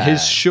and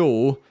his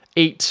show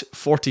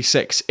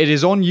 846. It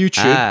is on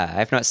YouTube.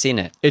 I've not seen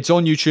it. It's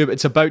on YouTube.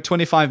 It's about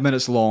 25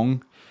 minutes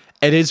long.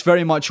 It is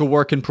very much a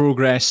work in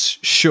progress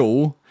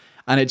show,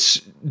 and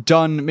it's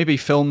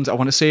filmed, I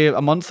want to say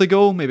a month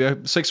ago, maybe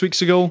 6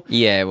 weeks ago.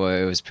 Yeah, well,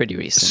 it was pretty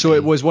recent. So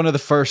it was one of the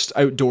first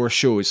outdoor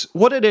shows.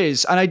 What it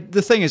is, and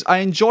the thing is, I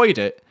enjoyed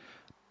it,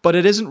 but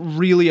it isn't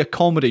really a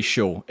comedy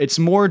show. It's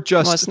more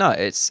just... Well, it's not.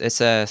 It's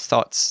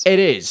thoughts. It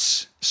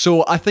is.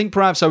 So I think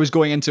perhaps I was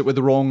going into it with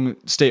the wrong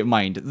state of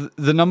mind.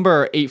 The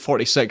number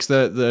 846,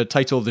 the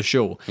title of the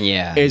show,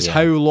 is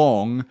how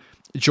long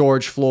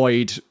George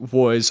Floyd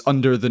was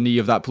under the knee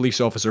of that police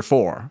officer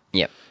for.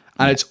 Yep.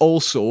 And it's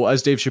also,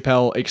 as Dave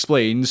Chappelle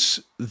explains,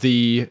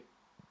 the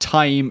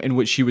time in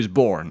which he was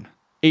born.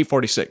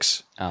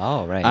 846.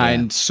 Oh, right.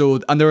 And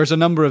there was a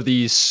number of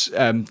these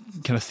kind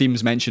of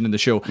themes mentioned in the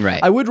show.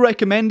 Right. I would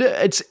recommend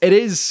it. It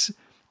is,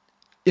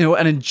 I don't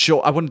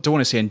want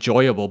to say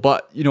enjoyable,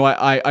 but,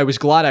 I was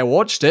glad I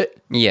watched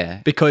it.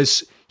 Yeah.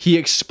 Because he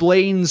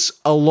explains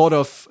a lot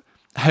of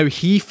how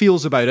he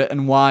feels about it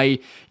and why,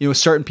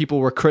 certain people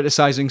were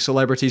criticizing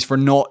celebrities for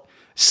not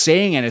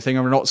saying anything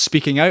or not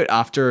speaking out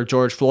after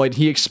George Floyd.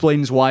 He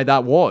explains why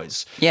that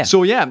was. Yeah.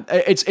 So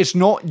it's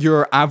not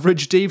your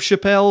average Dave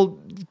Chappelle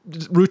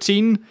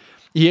routine.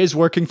 He is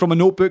working from a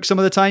notebook some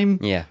of the time.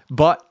 Yeah.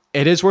 But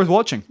it is worth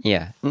watching.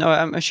 Yeah. No,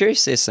 I'm sure he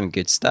says some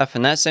good stuff,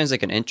 and that sounds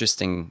like an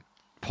interesting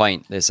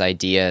point, this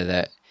idea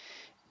that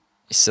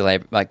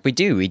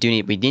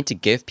we need to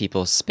give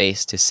people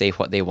space to say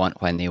what they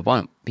want when they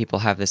want. People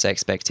have this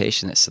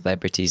expectation that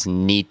celebrities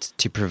need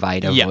to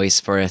provide a voice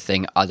for a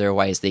thing,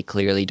 otherwise they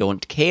clearly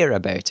don't care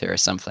about it or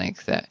something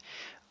like that.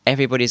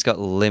 Everybody's got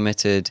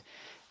limited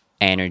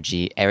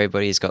energy,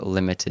 everybody's got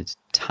limited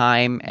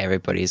time,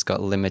 everybody's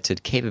got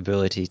limited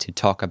capability to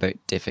talk about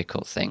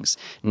difficult things.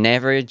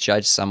 Never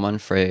judge someone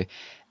for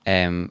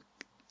a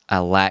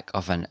lack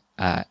of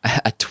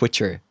a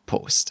Twitter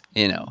post,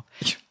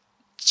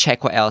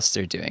 Check what else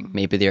they're doing.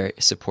 Maybe they're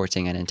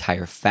supporting an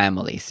entire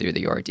family through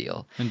the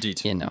ordeal.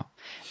 Indeed.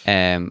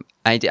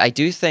 I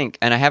do think,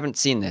 and I haven't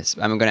seen this,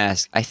 I'm going to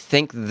ask, I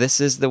think this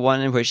is the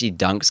one in which he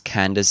dunks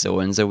Candace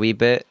Owens a wee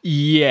bit.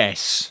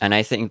 Yes. And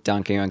I think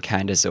dunking on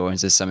Candace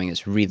Owens is something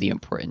that's really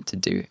important to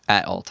do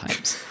at all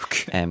times.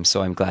 Okay.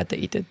 So I'm glad that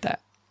he did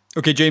that.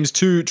 Okay, James,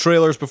 2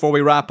 trailers before we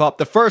wrap up.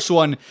 The first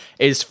one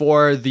is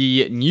for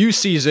the new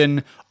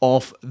season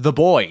of The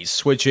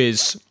Boys, which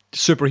is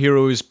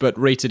superheroes but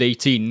rated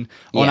 18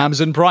 on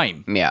Amazon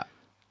Prime. Yeah.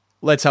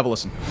 Let's have a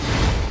listen.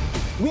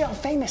 We are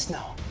famous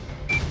now.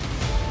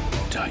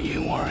 Don't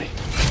you worry.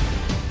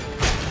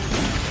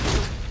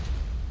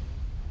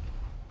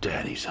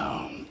 Daddy's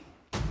home.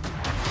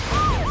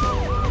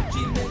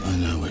 I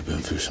know we've been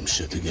through some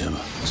shit together.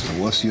 So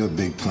what's your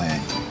big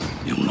plan?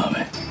 You'll love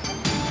it.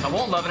 I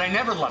won't love it. I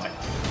never love it.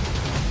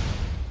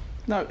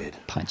 Noted.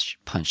 Punch,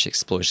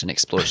 explosion,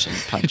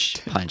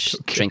 punch,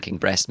 drinking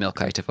breast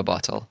milk out of a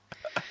bottle.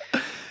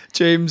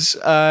 James,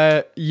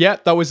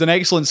 that was an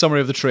excellent summary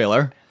of the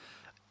trailer.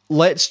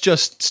 Let's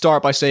just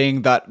start by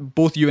saying that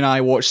both you and I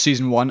watched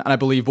season 1, and I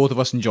believe both of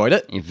us enjoyed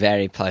it. You're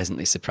very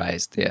pleasantly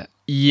surprised, yeah.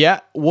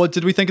 Yeah, what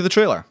did we think of the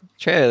trailer?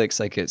 Trailer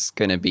looks like it's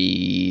going to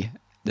be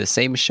the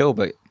same show,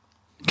 but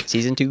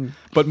season 2.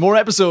 But more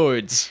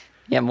episodes.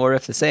 Yeah, more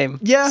of the same.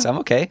 Yeah. So I'm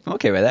okay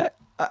with that.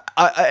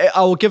 I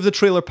will give the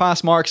trailer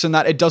pass marks in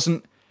that it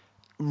doesn't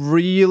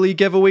really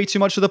give away too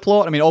much of the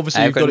plot. I mean,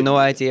 obviously I've got no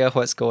idea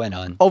what's going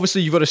on.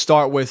 Obviously, you've got to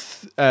start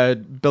with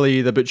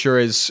Billy the Butcher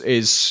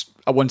is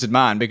a wanted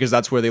man because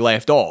that's where they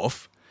left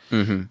off.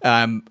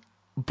 Mm-hmm.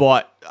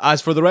 But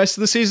as for the rest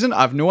of the season,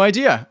 I've no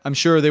idea. I'm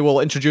sure they will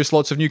introduce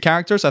lots of new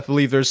characters. I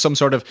believe there's some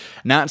sort of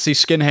Nazi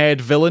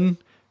skinhead villain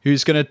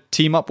who's going to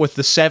team up with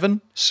the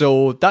Seven.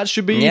 So that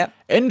should be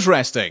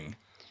interesting.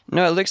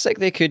 No, it looks like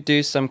they could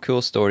do some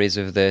cool stories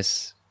of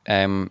this.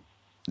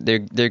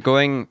 They're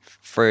going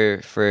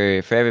for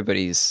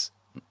everybody's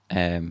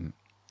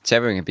so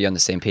everyone can be on the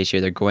same page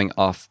here. They're going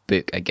off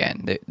book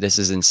again. This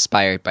is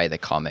inspired by the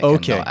comic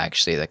Okay. and not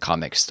actually the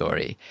comic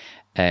story.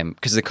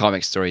 Because the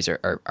comic stories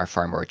are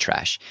far more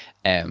trash,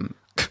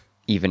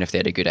 even if they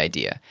had a good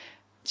idea.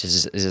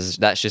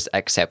 That's just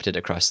accepted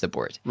across the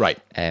board. Right.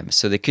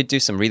 So they could do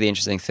some really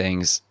interesting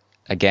things.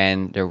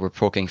 Again, we're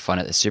poking fun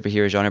at the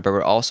superhero genre, but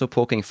we're also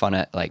poking fun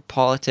at like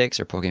politics,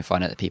 or poking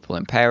fun at the people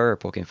in power, or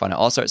poking fun at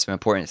all sorts of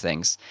important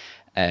things.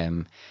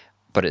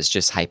 But it's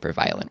just hyper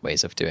violent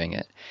ways of doing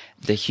it.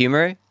 The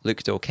humor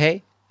looked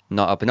okay,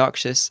 not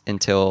obnoxious,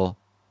 until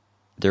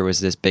there was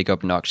this big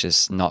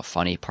obnoxious, not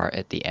funny part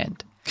at the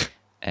end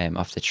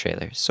of the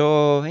trailer.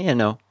 So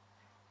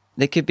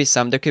there could be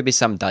some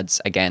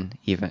duds again.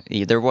 Even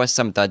there was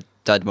some dud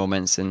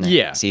moments in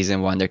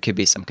season 1. There could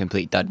be some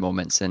complete dud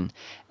moments in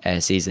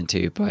season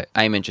 2. But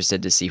I'm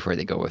interested to see where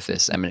they go with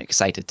this. I'm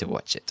excited to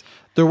watch it.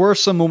 There were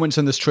some moments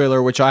in this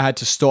trailer which I had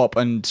to stop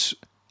and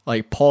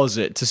like pause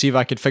it to see if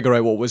I could figure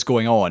out what was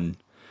going on.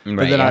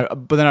 Right,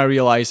 But then I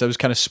realized I was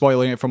kind of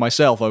spoiling it for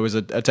myself. I was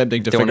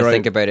attempting to Don't want figure to out.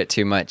 think about it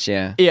too much.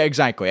 Yeah. Yeah,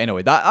 exactly.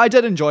 Anyway, that I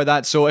did enjoy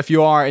that. So if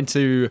you are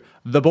into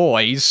The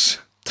Boys,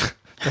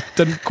 that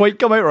didn't quite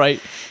come out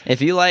right.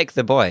 If you like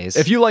The Boys,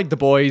 If you like The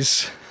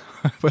Boys,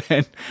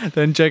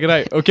 then check it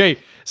out. Okay,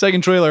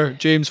 second trailer,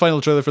 James,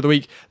 final trailer for the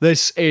week.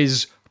 This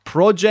is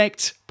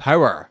Project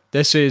Power.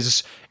 This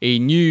is a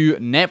new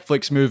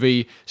Netflix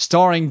movie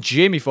starring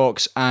Jamie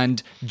Foxx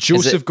and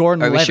Joseph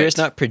Gordon-Levitt. Are we sure it's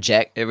not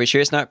project? Are we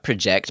sure it's not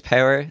project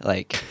power?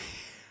 Like,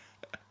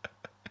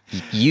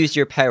 use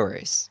your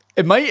powers.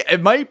 It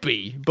might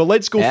be, but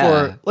let's go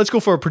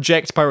for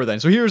Project Power then.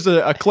 So here's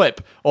a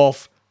clip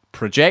of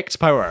Project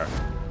Power.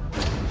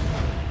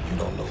 You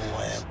don't know who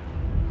I am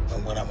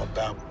and what I'm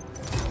about,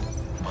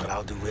 but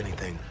I'll do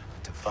anything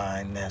to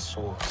find that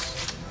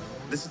source.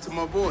 Listen to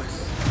my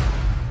voice.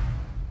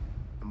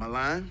 Am I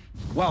lying?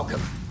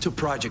 Welcome to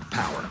Project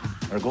Power.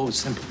 Our goal is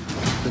simple.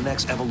 The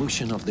next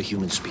evolution of the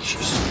human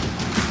species.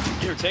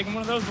 You ever taken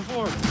one of those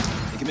before?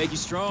 It can make you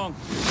strong,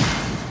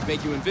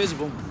 make you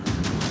invisible.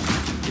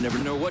 You never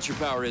know what your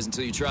power is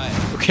until you try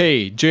it.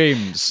 Okay,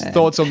 James,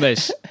 thoughts on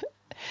this?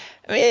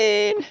 I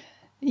mean,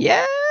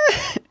 yeah.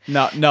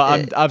 No,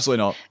 I'm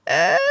absolutely not.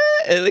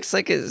 It looks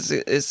like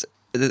it's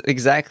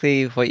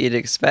exactly what you'd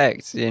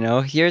expect.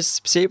 Here's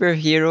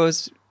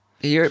superheroes.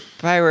 Your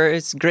power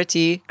is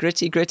gritty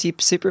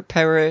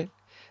superpower,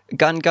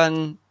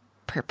 gun,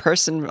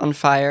 person on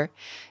fire.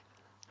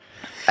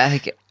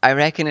 I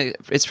reckon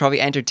it's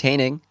probably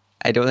entertaining.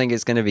 I don't think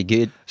it's going to be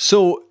good.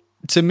 So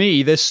to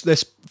me, this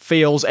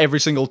fails every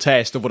single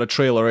test of what a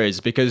trailer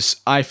is, because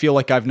I feel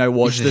like I've now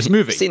watched this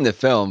movie. I've seen the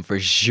film for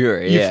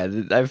sure.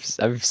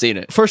 I've seen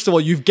it. First of all,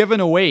 you've given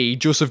away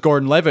Joseph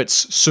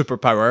Gordon-Levitt's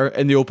superpower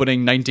in the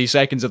opening 90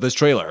 seconds of this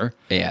trailer.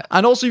 Yeah.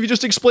 And also, you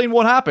just explained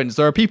what happens.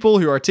 There are people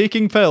who are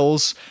taking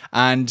pills,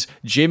 and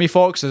Jamie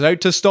Foxx is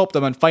out to stop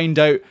them and find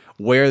out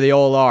where they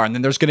all are. And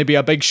then there's going to be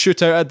a big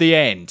shootout at the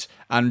end.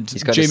 And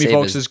Jamie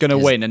Foxx is going to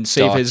win and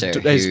save his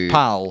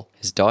pal.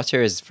 His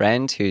daughter, his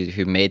friend,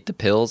 who made the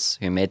pills,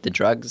 who made the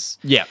drugs.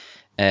 Yeah.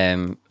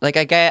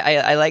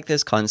 I like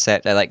this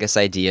concept. I like this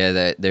idea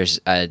that there's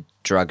a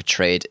drug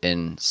trade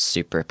in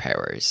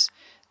superpowers.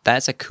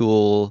 That's a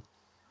cool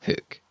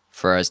hook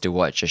for us to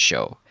watch a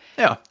show.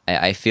 Yeah.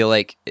 I feel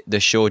like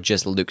the show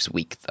just looks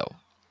weak, though.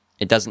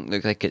 It doesn't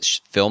look like it's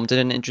filmed in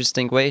an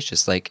interesting way. It's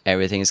just like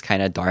everything is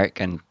kind of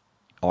dark and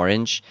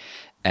orange.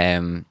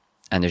 And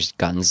there's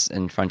guns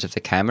in front of the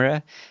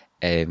camera.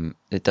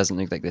 It doesn't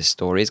look like the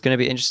story is going to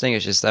be interesting.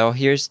 It's just,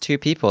 here's two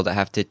people that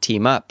have to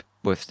team up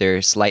with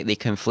their slightly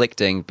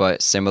conflicting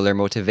but similar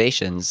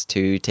motivations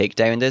to take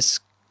down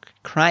this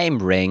crime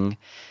ring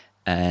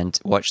and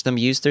watch them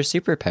use their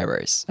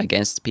superpowers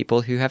against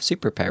people who have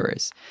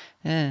superpowers.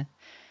 I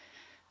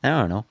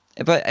don't know.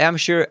 But I'm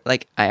sure, I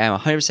am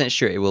 100%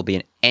 sure it will be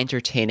an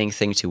entertaining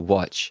thing to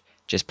watch,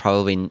 just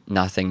probably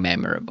nothing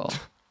memorable.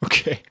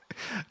 Okay.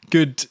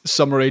 Good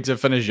summary to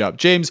finish up.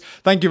 James,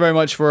 thank you very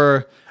much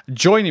for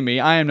joining me.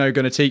 I am now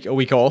going to take a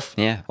week off.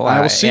 Yeah. Well, I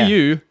will see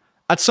you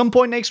at some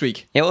point next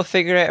week. Yeah, we'll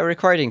figure out a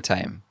recording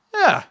time.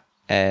 Yeah.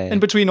 In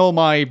between all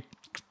my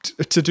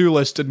to-do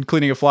list and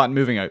cleaning a flat and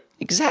moving out.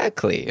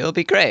 Exactly. It'll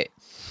be great.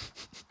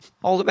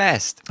 All the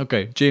best.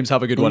 Okay, James,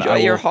 have a good one. Enjoy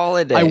your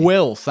holiday. I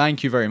will.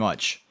 Thank you very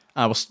much.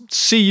 I will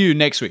see you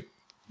next week.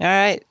 All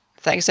right.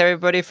 Thanks,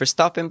 everybody, for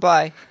stopping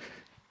by.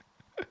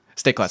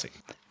 Stay classy.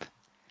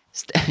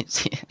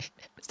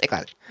 Stay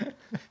classy.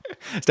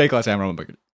 Stay classy. I'm Roman Burger.